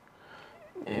outlandish.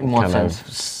 In what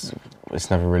sense? It's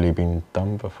never really been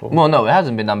done before. Well, no, it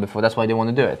hasn't been done before. That's why they want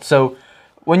to do it. So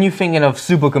when you're thinking of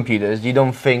supercomputers, you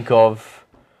don't think of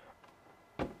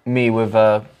me with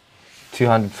a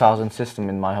 200,000 system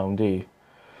in my home, do you?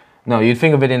 No, you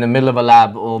think of it in the middle of a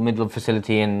lab or middle of a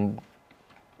facility in,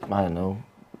 I don't know,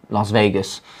 Las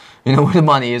Vegas, you know, where the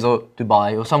money is, or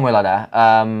Dubai, or somewhere like that,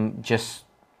 just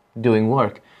doing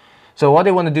work. So what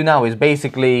they want to do now is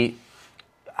basically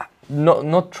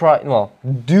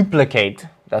duplicate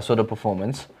that sort of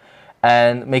performance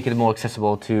and make it more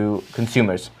accessible to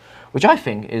consumers, which I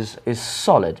think is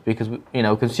solid, because, you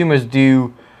know, consumers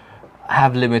do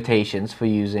have limitations for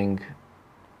using,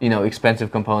 you know,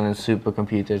 expensive components,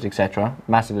 supercomputers, etc.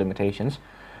 Massive limitations.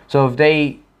 So if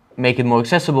they make it more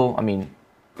accessible, I mean,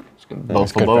 it's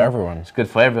good for everyone. It's good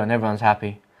for everyone. Everyone's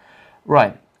happy.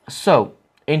 Right. So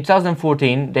in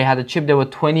 2014, they had a chip that was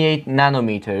 28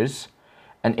 nanometers,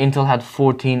 and Intel had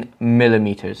 14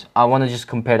 millimeters. I want to just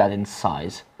compare that in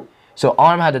size. So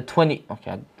ARM had a 20.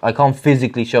 Okay, I can't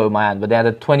physically show in my hand, but they had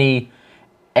a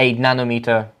 28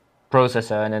 nanometer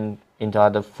processor, and then Intel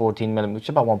had a 14 millimeter, which is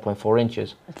about 1.4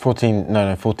 inches. 14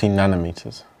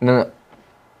 nanometers. No,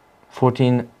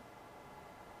 14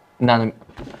 nanometers.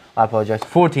 I apologize.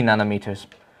 14 nanometers.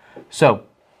 So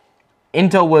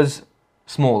Intel was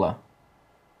smaller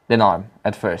than ARM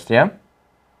at first, yeah?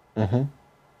 Mm-hmm.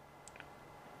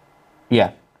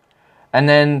 Yeah. And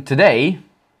then today,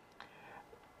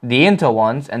 the Intel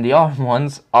ones and the ARM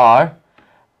ones are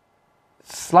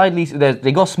slightly,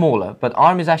 they got smaller, but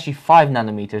ARM is actually 5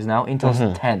 nanometers now, Intel's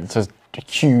 10. So it's a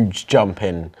huge jump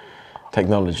in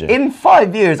technology. In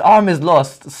 5 years, ARM has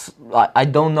lost, I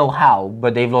don't know how,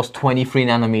 but they've lost 23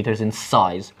 nanometers in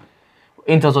size.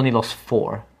 Intel's only lost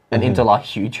 4. and Intel are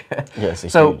huge. Yes,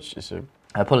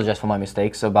 I apologize for my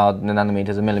mistakes about the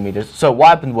nanometers and millimeters. So what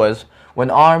happened was, when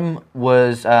ARM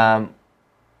was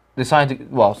decided to,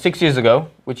 well, 6 years ago,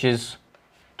 which is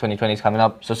 2020 is coming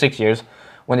up, so 6 years,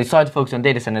 when they started to focus on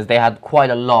data centers, they had quite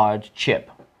a large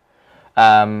chip.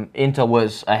 Intel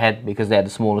was ahead because they had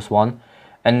the smallest one.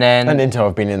 And Intel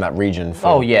have been in that region for...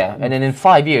 Oh yeah, and then in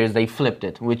 5 years they flipped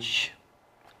it, which,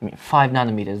 I mean, 5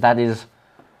 nanometers, that is,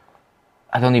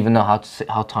 I don't even know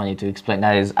how tiny to explain.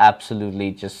 That is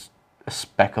absolutely just a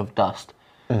speck of dust.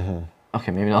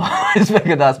 Okay, maybe not a speck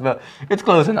of dust, but it's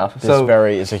close enough.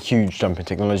 It's a huge jump in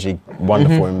technology,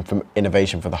 wonderful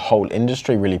innovation for the whole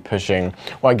industry, really pushing,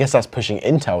 well, I guess that's pushing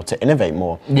Intel to innovate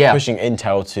more, pushing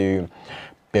Intel to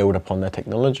build upon their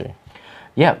technology.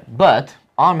 Yeah, but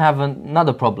ARM have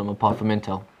another problem apart from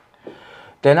Intel.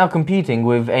 They're now competing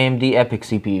with AMD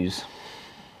EPYC CPUs.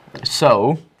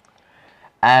 So,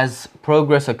 as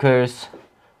progress occurs,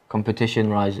 competition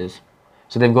rises.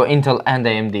 So they've got Intel and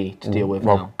AMD to deal with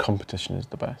now. Well, competition is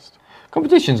the best.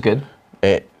 Competition's good.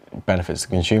 It benefits the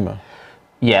consumer.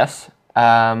 Yes.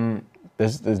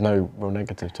 There's no real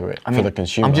negative to it for the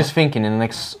consumer. I'm just thinking in the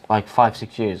next like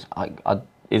 5-6 years,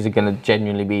 is it gonna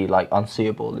genuinely be like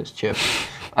unseeable, this chip?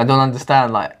 I don't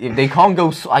understand. Like, if they can't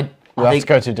go, we'll have to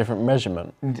go to a different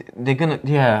measurement. They're gonna,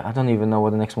 I don't even know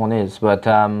what the next one is. But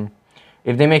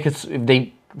if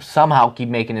they somehow keep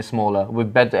making it smaller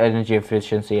with better energy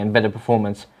efficiency and better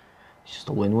performance, it's just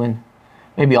a win-win.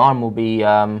 Maybe ARM will be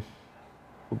well,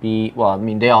 I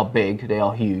mean, they are big, they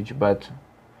are huge, but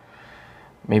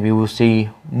maybe we'll see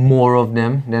more of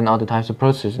them than other types of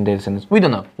processors in data centers. We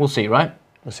don't know. We'll see, right?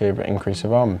 We'll see an increase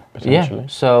of ARM, potentially. Yeah,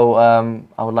 so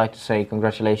I would like to say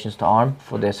congratulations to ARM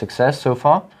for their success so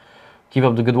far. Keep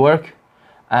up the good work,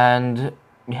 and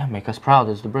yeah, make us proud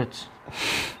as the Brits.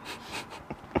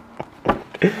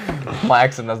 My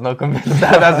accent has no convinced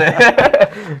that, does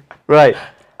it? Right.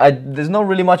 There's not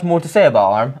really much more to say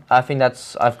about ARM. I think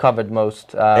I've covered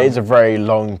most. It is a very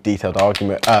long, detailed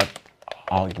article,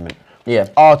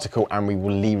 and we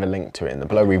will leave a link to it in the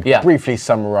below. We briefly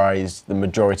summarised the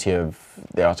majority of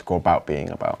the article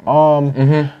being about ARM.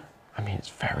 I mean, it's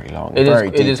very long. It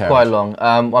is quite long.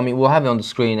 I mean, we'll have it on the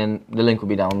screen, and the link will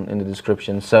be down in the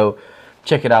description. So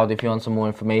check it out if you want some more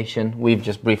information. We've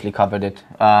just briefly covered it.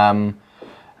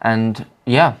 And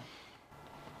yeah.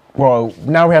 Well,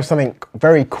 now we have something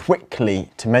very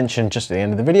quickly to mention just at the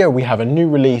end of the video. We have a new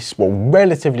release, well,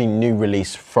 relatively new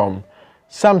release from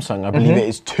Samsung. I believe it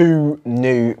is 2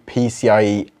 new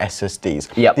PCIe SSDs.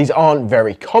 Yep. These aren't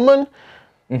very common,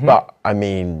 but I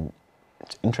mean,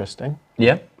 it's interesting.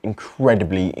 Yeah.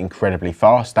 Incredibly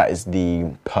fast. That is the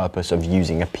purpose of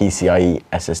using a PCIe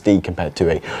SSD compared to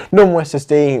a normal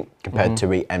SSD, compared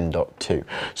to a M.2.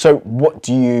 So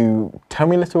tell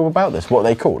me a little about this, what are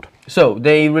they called? So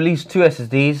they released 2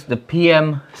 SSDs, the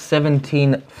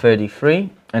PM1733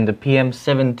 and the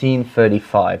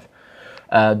PM1735.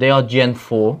 They are Gen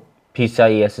 4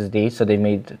 PCIe SSDs, so they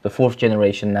made the 4th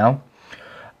generation now.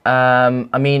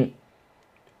 I mean,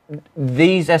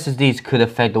 these SSDs could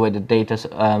affect the way the data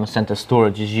center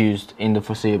storage is used in the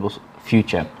foreseeable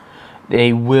future.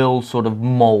 They will sort of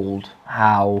mold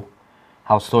how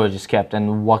storage is kept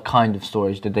and what kind of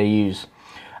storage that they use.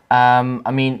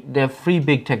 I mean, there are 3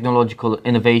 big technological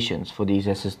innovations for these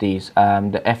SSDs.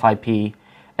 The FIP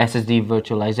SSD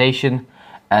virtualization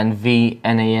and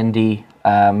VNAND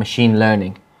machine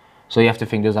learning. So you have to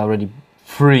think there's already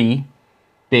 3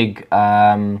 big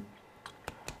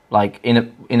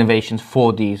innovations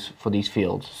for these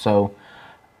fields. So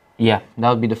yeah, that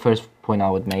would be the first point I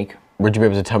would make. Would you be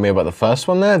able to tell me about the first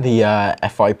one there, the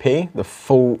FIP, the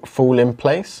full in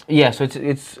place? Yeah, so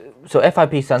so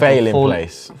FIP stands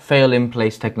for fail in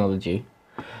place technology.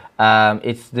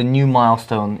 It's the new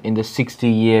milestone in the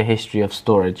 60-year history of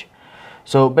storage.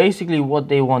 So basically what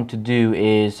they want to do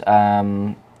is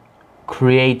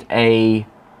create a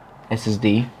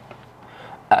SSD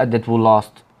that will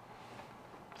last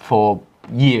for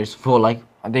years, for like,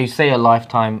 they say a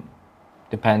lifetime,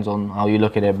 depends on how you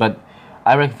look at it, but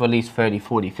I reckon for at least 30,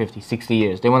 40, 50, 60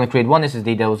 years. They want to create one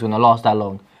SSD that was going to last that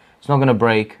long. It's not going to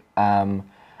break, and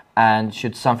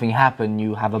should something happen,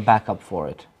 you have a backup for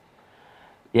it.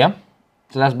 Yeah?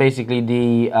 So that's basically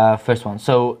the first one.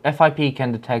 So FIP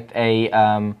can detect a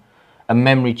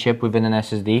memory chip within an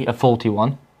SSD, a faulty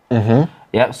one.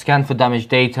 Yeah, scan for damaged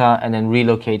data and then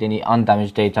relocate any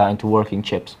undamaged data into working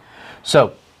chips.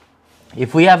 So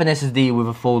if we have an SSD with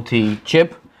a faulty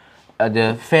chip,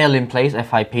 the fail-in-place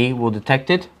FIP will detect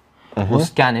it, will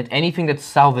scan it. Anything that's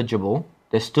salvageable,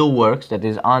 that still works, that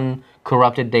is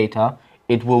uncorrupted data,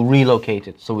 it will relocate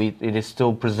it, so it is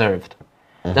still preserved.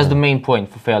 That's the main point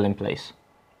for fail-in-place.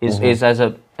 is as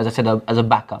I said, as a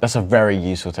backup. That's a very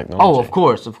useful technology. Oh, of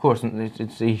course.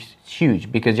 It's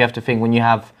huge, because you have to think, when you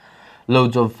have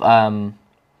loads of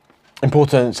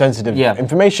important, sensitive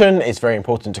information, it's very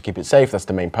important to keep it safe. That's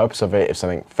the main purpose of it. If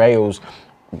something fails,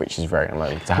 which is very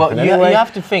unlikely to happen anyway. You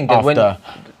have to think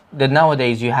that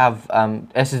nowadays you have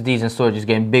SSDs and storages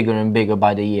getting bigger and bigger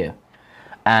by the year.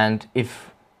 And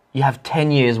if you have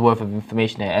 10 years worth of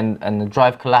information there, and the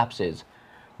drive collapses,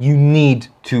 you need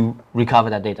to recover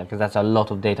that data, because that's a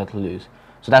lot of data to lose.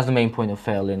 So that's the main point of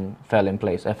fail in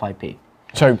place, FIP.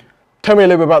 So tell me a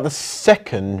little bit about the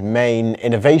second main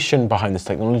innovation behind this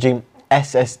technology,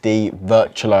 SSD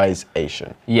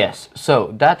virtualization. Yes,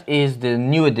 so that is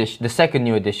the second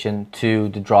new addition to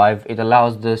the drive. It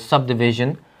allows the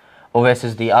subdivision of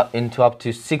SSD into up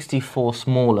to 64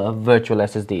 smaller virtual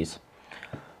SSDs.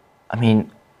 I mean,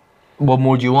 what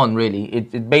more do you want, really?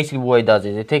 It basically, what it does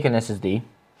is it takes an SSD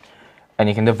and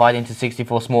you can divide it into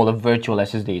 64 smaller virtual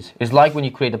SSDs. It's like when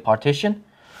you create a partition,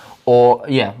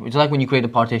 it's like when you create a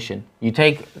partition. You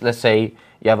take, let's say,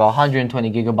 you have a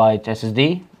 120 gigabyte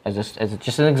SSD, as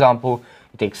just an example.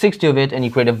 You take 60 of it and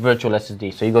you create a virtual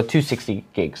SSD. So you got 260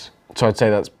 gigs. So I'd say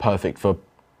that's perfect for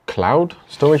cloud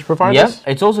storage providers?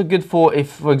 Yeah, it's also good for if,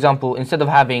 for example, instead of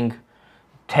having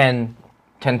 10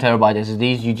 terabyte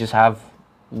SSDs, you just have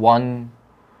one,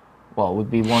 well,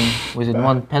 would be one, was it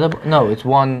 1 petabyte? No, it's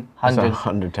 100.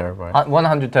 100 terabytes.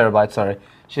 100 terabytes, sorry.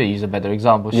 Should have used a better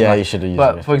example. Yeah, you should have used it.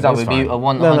 But it. for example, it'd be a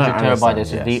 100 terabyte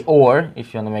SSD, yes. Or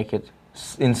if you want to make it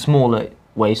in smaller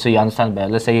ways so you understand better,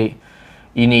 let's say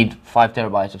you need 5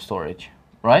 terabytes of storage,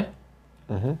 right?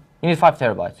 Mm-hmm. You need 5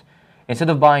 terabytes. Instead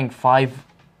of buying 5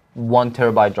 1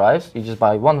 terabyte drives, you just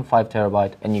buy 1 5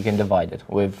 terabyte and you can divide it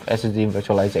with SSD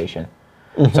virtualization.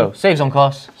 Mm-hmm. So saves on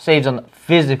costs, saves on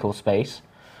physical space.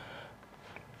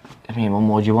 I mean, what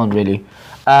more do you want, really?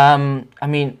 I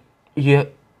mean,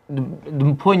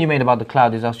 the point you made about the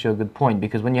cloud is actually a good point,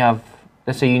 because when you have,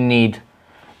 let's say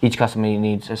each customer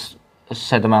needs a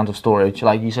set amount of storage,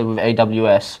 like you said with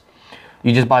AWS,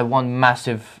 you just buy one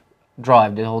massive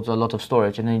drive that holds a lot of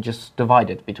storage and then you just divide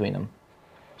it between them.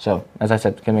 So, as I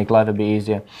said, it can make life a bit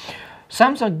easier.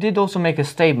 Samsung did also make a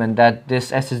statement that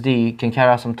this SSD can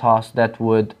carry out some tasks that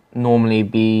would normally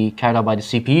be carried out by the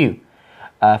CPU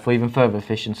for even further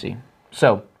efficiency.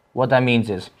 So, what that means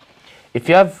is, if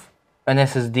you have an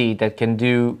SSD that can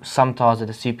do some tasks that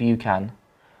the CPU can,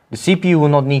 the CPU will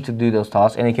not need to do those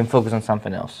tasks and it can focus on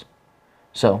something else.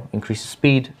 So, increases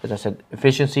speed, as I said,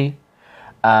 efficiency,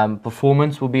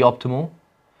 performance will be optimal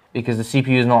because the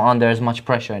CPU is not under as much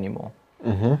pressure anymore.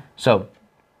 Mm-hmm. So,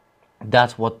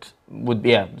 that's what would be,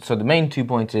 yeah. So the main 2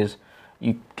 points is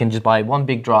you can just buy one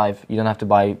big drive, you don't have to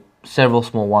buy several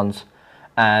small ones,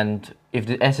 and if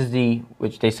the SSD,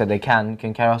 which they said they can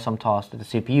carry out some tasks that the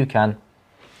CPU can,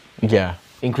 yeah.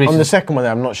 Increases. On the second one,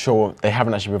 I'm not sure, they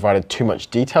haven't actually provided too much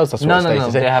details. That's what it's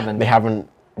stated. They haven't. They haven't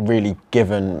really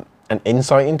given an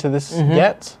insight into this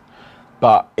yet,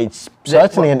 but it's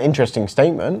certainly an interesting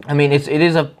statement. I mean, it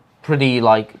is a pretty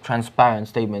transparent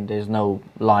statement. There's no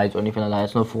lies or anything like that.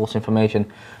 There's no false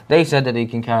information. They said that they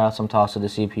can carry out some tasks with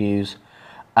the CPUs.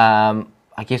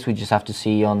 I guess we just have to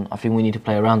see I think we need to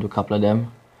play around with a couple of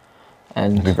them.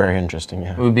 And it'd be very interesting,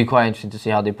 yeah. It would be quite interesting to see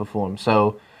how they perform.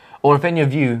 So, or if any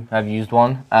of you have used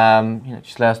one,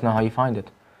 just let us know how you find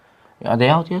it. Are they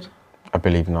out yet? I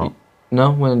believe not.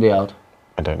 No? When are they out?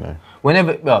 I don't know.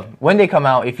 When they come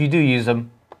out, if you do use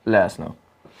them, let us know.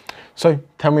 So,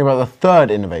 tell me about the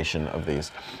third innovation of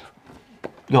these.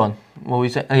 Go on. What were we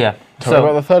saying? Yeah. Tell me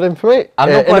about the third innovation. I'm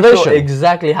not quite sure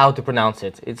exactly how to pronounce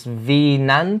it. It's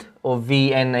VNAND or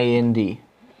VNAND.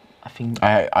 I think.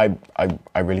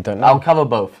 I really don't know. I'll cover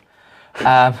both.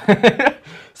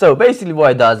 So basically,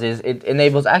 what it does is it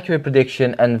enables accurate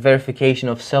prediction and verification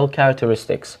of cell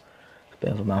characteristics. It's a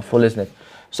bit of a mouthful, isn't it?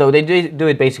 So they do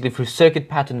it basically through circuit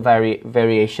pattern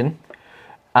variation.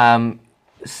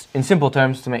 In simple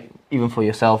terms, to make even for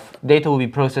yourself, data will be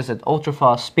processed at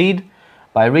ultra-fast speed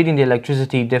by reading the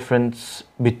electricity difference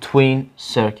between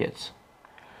circuits,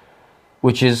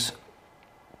 which is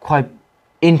quite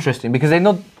interesting because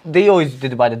they always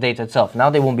did it by the data itself. Now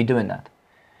they won't be doing that.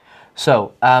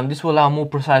 So this will allow more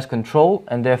precise control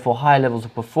and therefore higher levels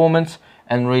of performance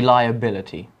and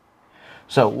reliability.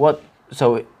 So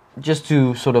just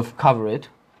to sort of cover it,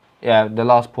 the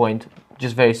last point,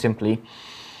 just very simply.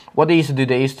 What they used to do,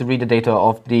 they used to read the data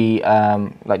of the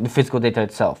the physical data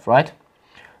itself, right?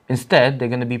 Instead, they're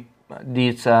going to be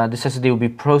this SSD will be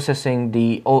processing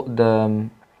the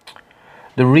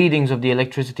readings of the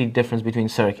electricity difference between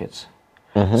circuits.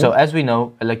 Mm-hmm. So as we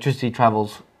know, electricity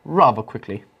travels rather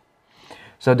quickly.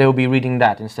 So they will be reading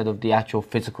that instead of the actual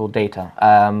physical data.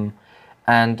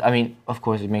 And I mean, of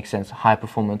course, it makes sense, high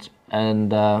performance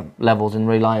and levels in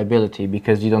reliability,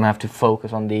 because you don't have to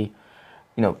focus on the,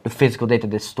 the physical data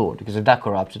that's stored, because if that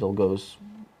corrupts, it all goes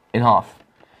in half.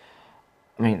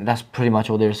 I mean, that's pretty much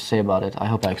all there is to say about it. I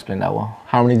hope I explained that well.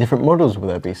 How many different models will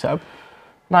there be, Seb?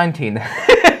 19.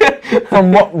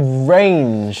 From what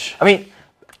range? I mean,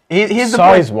 here's the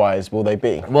size-wise will they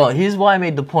be? Well, here's why I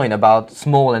made the point about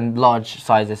small and large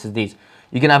size SSDs.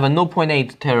 You can have a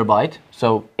 0.8 terabyte,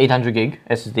 so 800 gig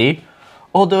SSD,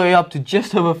 all the way up to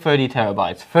just over 30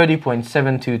 terabytes,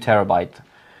 30.72 terabyte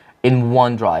in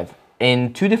one drive,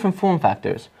 in two different form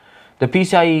factors. The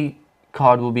PCIe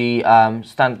card will be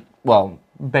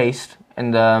based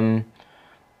and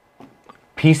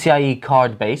PCIe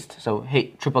card based, so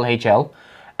triple HL,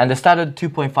 and the standard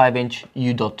 2.5 inch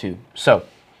U.2. So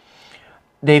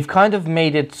they've kind of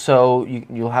made it so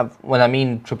you'll have, when I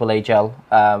mean triple HL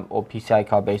or PCIe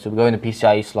card based, will go in the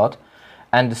PCIe slot,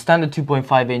 and the standard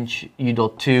 2.5 inch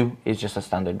U.2 is just a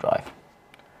standard drive.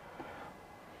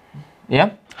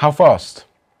 Yeah? How fast?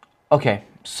 Okay,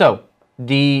 so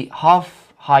the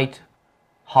half height,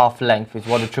 half length is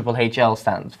what the triple HL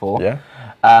stands for. Yeah.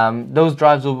 Those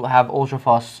drives will have ultra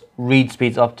fast read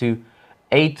speeds up to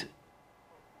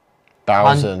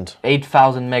 8,000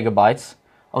 megabytes.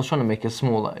 I was trying to make it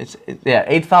smaller. It's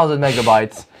 8,000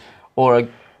 megabytes or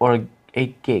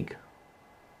 8 gig.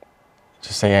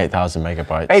 Just say 8,000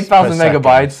 megabytes. 8,000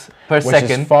 megabytes per second.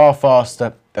 Which is far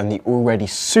faster than the already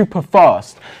super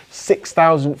fast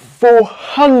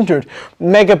 6,400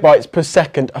 megabytes per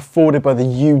second afforded by the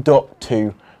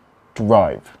U.2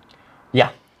 drive. Yeah.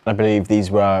 I believe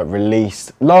these were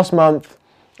released last month,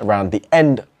 around the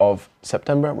end of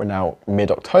September. We're now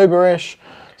mid-October-ish.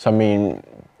 So, I mean,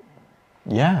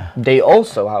 yeah. They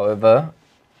also, however,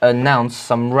 announced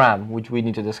some RAM, which we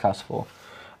need to discuss for.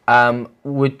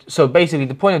 So basically,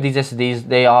 the point of these SSDs,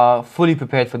 they are fully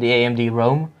prepared for the AMD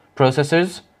Rome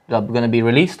processors that are going to be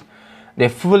released. They're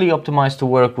fully optimized to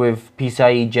work with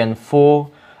PCIe Gen 4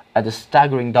 at a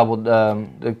staggering double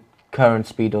the current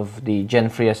speed of the Gen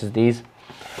 3 SSDs.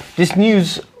 This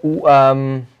news,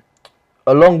 along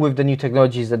with the new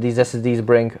technologies that these SSDs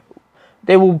bring,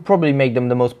 they will probably make them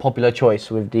the most popular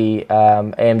choice with the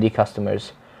AMD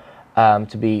customers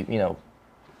to be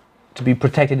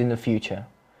protected in the future.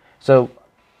 So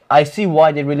I see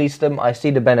why they released them. I see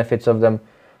the benefits of them.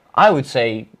 I would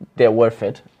say they're worth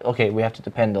it. Okay, we have to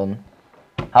depend on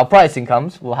how pricing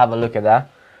comes. We'll have a look at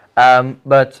that.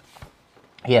 But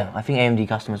yeah, I think AMD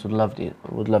customers would love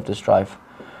this drive.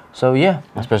 So yeah,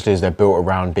 especially as they're built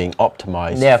around being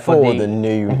optimized for the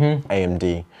new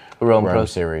AMD Rome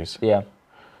series. Yeah,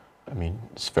 I mean,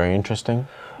 it's very interesting.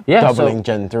 Yeah, doubling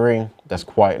Gen 3, that's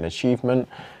quite an achievement.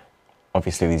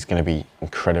 Obviously, these are going to be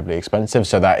incredibly expensive,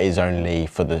 so that is only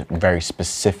for the very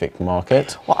specific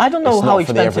market. Well, I don't know how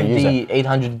expensive the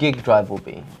 800 gig drive will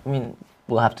be. I mean,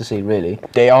 we'll have to see, really.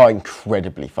 They are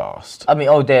incredibly fast. I mean,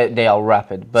 they are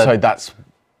rapid, but so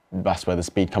that's where the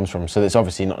speed comes from. So it's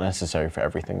obviously not necessary for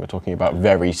everything. We're talking about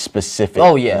very specific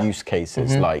use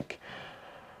cases like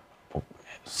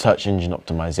search engine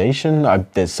optimization.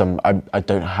 I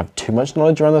don't have too much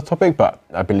knowledge around the topic, but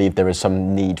I believe there is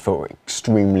some need for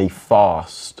extremely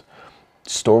fast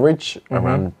storage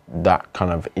around that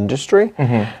kind of industry.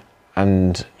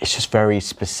 And it's just very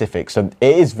specific. So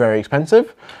it is very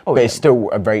expensive, but it's still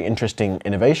a very interesting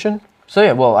innovation. So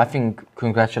yeah, well, I think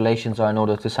congratulations are in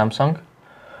order to Samsung.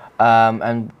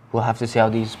 And we'll have to see how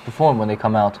these perform when they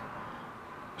come out.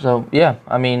 So yeah,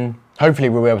 I mean, hopefully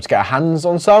we'll be able to get our hands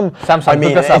on some. Samsung, I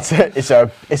mean,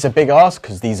 it's a big ask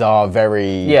because these are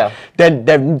very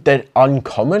they're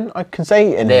uncommon. I can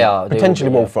say, and they are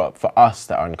potentially for us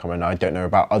they're uncommon. I don't know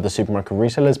about other supermarket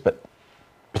resellers, but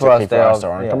particularly for us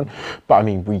they're uncommon. But I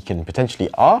mean, we can potentially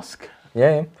ask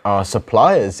our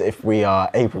suppliers if we are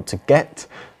able to get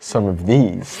some of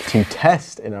these to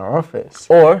test in our office.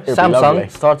 Or Samsung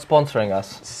start sponsoring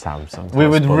us. Samsung. We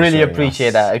would really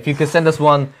appreciate that. If you could send us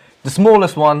one, the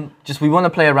smallest one, just we want to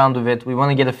play around with it. We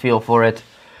want to get a feel for it.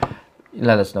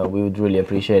 Let us know. We would really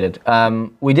appreciate it.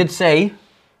 We did say,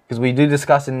 because we do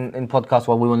discuss in podcasts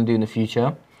what we want to do in the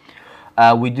future,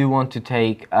 we do want to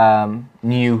take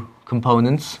new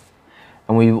components.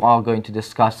 And we are going to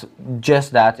discuss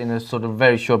just that in a sort of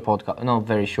very short podcast, not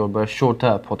very short, but a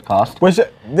shorter podcast.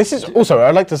 This is also,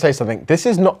 I'd like to say something. This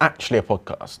is not actually a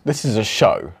podcast. This is a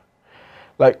show.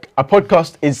 Like, a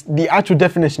podcast is, the actual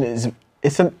definition is,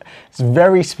 it's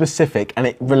very specific and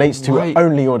it relates to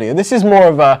only audio. This is more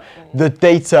of the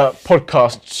data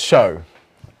podcast show.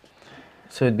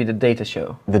 So it'd be the data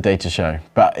show? The data show,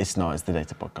 but it's not, it's the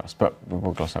data podcast. But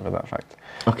we'll gloss over that fact.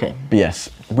 Okay. But yes,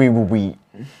 we will be...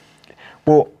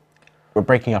 Well, we're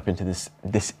breaking up into this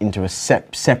into a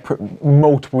separate,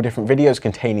 multiple different videos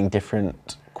containing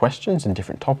different questions and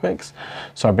different topics.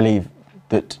 So I believe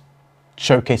that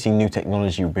showcasing new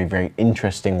technology would be a very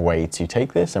interesting way to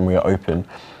take this, and we are open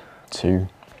to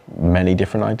many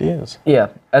different ideas. Yeah,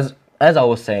 as I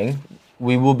was saying,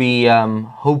 we will be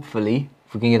hopefully,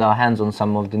 if we can get our hands on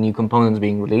some of the new components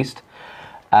being released,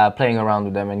 playing around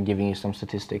with them and giving you some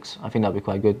statistics. I think that'd be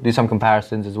quite good. Do some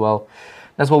comparisons as well.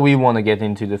 That's what we want to get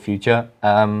into the future.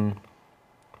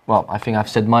 Well, I think I've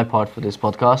said my part for this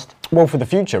podcast. Well, for the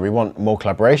future, we want more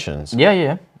collaborations.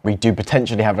 Yeah. We do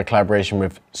potentially have a collaboration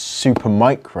with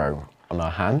Supermicro on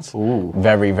our hands. Ooh.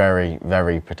 Very, very,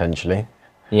 very potentially.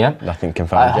 Yeah. Nothing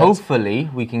confirmed yet. Hopefully,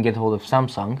 we can get hold of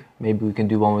Samsung. Maybe we can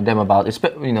do one with them about,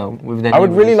 with their I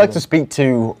would really like to speak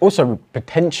to, also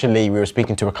potentially, we were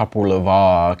speaking to a couple of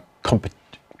our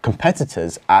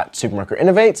competitors at Supermicro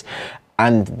Innovate,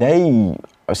 and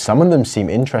some of them seem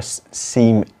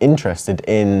interested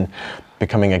in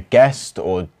becoming a guest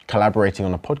or collaborating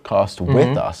on a podcast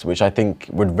with us, which I think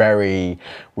would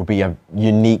be a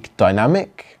unique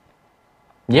dynamic.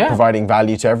 Yeah. Providing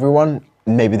value to everyone.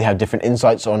 Maybe they have different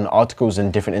insights on articles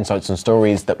and different insights on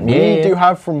stories that we do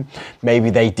have from, maybe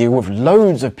they deal with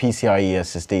loads of PCIe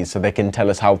SSDs, so they can tell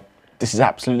us how this is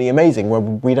absolutely amazing where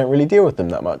we don't really deal with them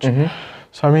that much.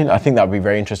 So I mean, I think that would be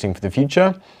very interesting for the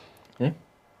future. Yeah.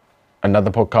 Another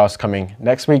podcast coming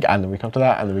next week, and the week after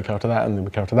that, and the week after that, and the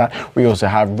week after that. We also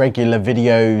have regular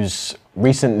videos.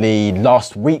 Recently,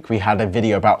 last week, we had a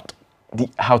video about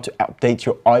how to update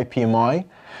your IPMI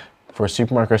for a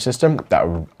Supermicro system. That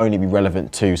would only be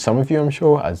relevant to some of you, I'm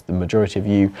sure, as the majority of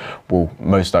you will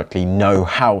most likely know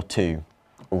how to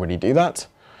already do that.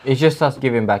 It's just us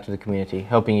giving back to the community,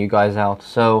 helping you guys out.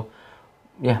 So,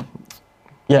 yeah.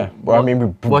 Yeah, well, I mean,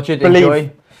 we watch it, believe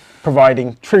enjoy.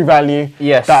 Providing true value.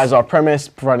 Yes. That is our premise,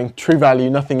 providing true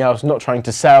value, nothing else, not trying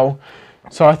to sell.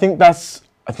 So I think this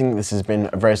has been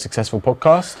a very successful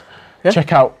podcast. Yeah.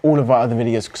 Check out all of our other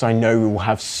videos, because I know we will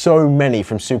have so many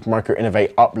from Supermicro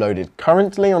Innovate uploaded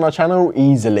currently on our channel,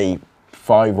 easily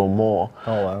 5 or more.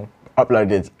 Oh wow.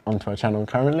 Uploaded onto our channel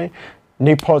currently.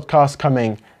 New podcast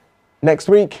coming next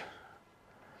week.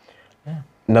 Yeah.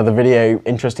 Another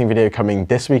interesting video coming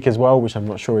this week as well, which I'm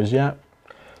not sure is yet.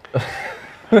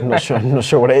 I'm not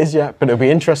sure what it is yet, but it'll be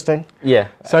interesting. Yeah.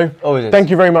 So thank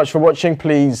you very much for watching.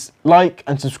 Please like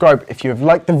and subscribe. If you have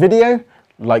liked the video,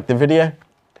 like the video.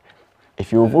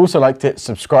 If you have also liked it,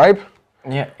 subscribe.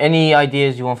 Yeah. Any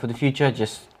ideas you want for the future,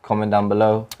 just comment down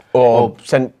below. Or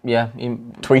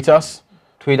tweet us.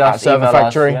 Tweet us, at Server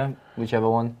Factory. Whichever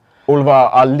one. All of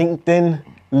our LinkedIn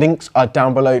links are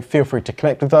down below. Feel free to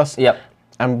connect with us. Yep.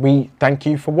 And we thank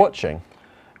you for watching.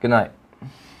 Good night.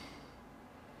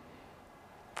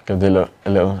 Gonna do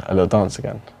a little dance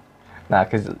again. Nah,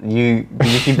 because did you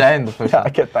keep that in the first Yeah, I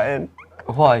kept that in.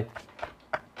 Why?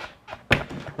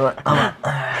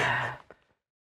 Right.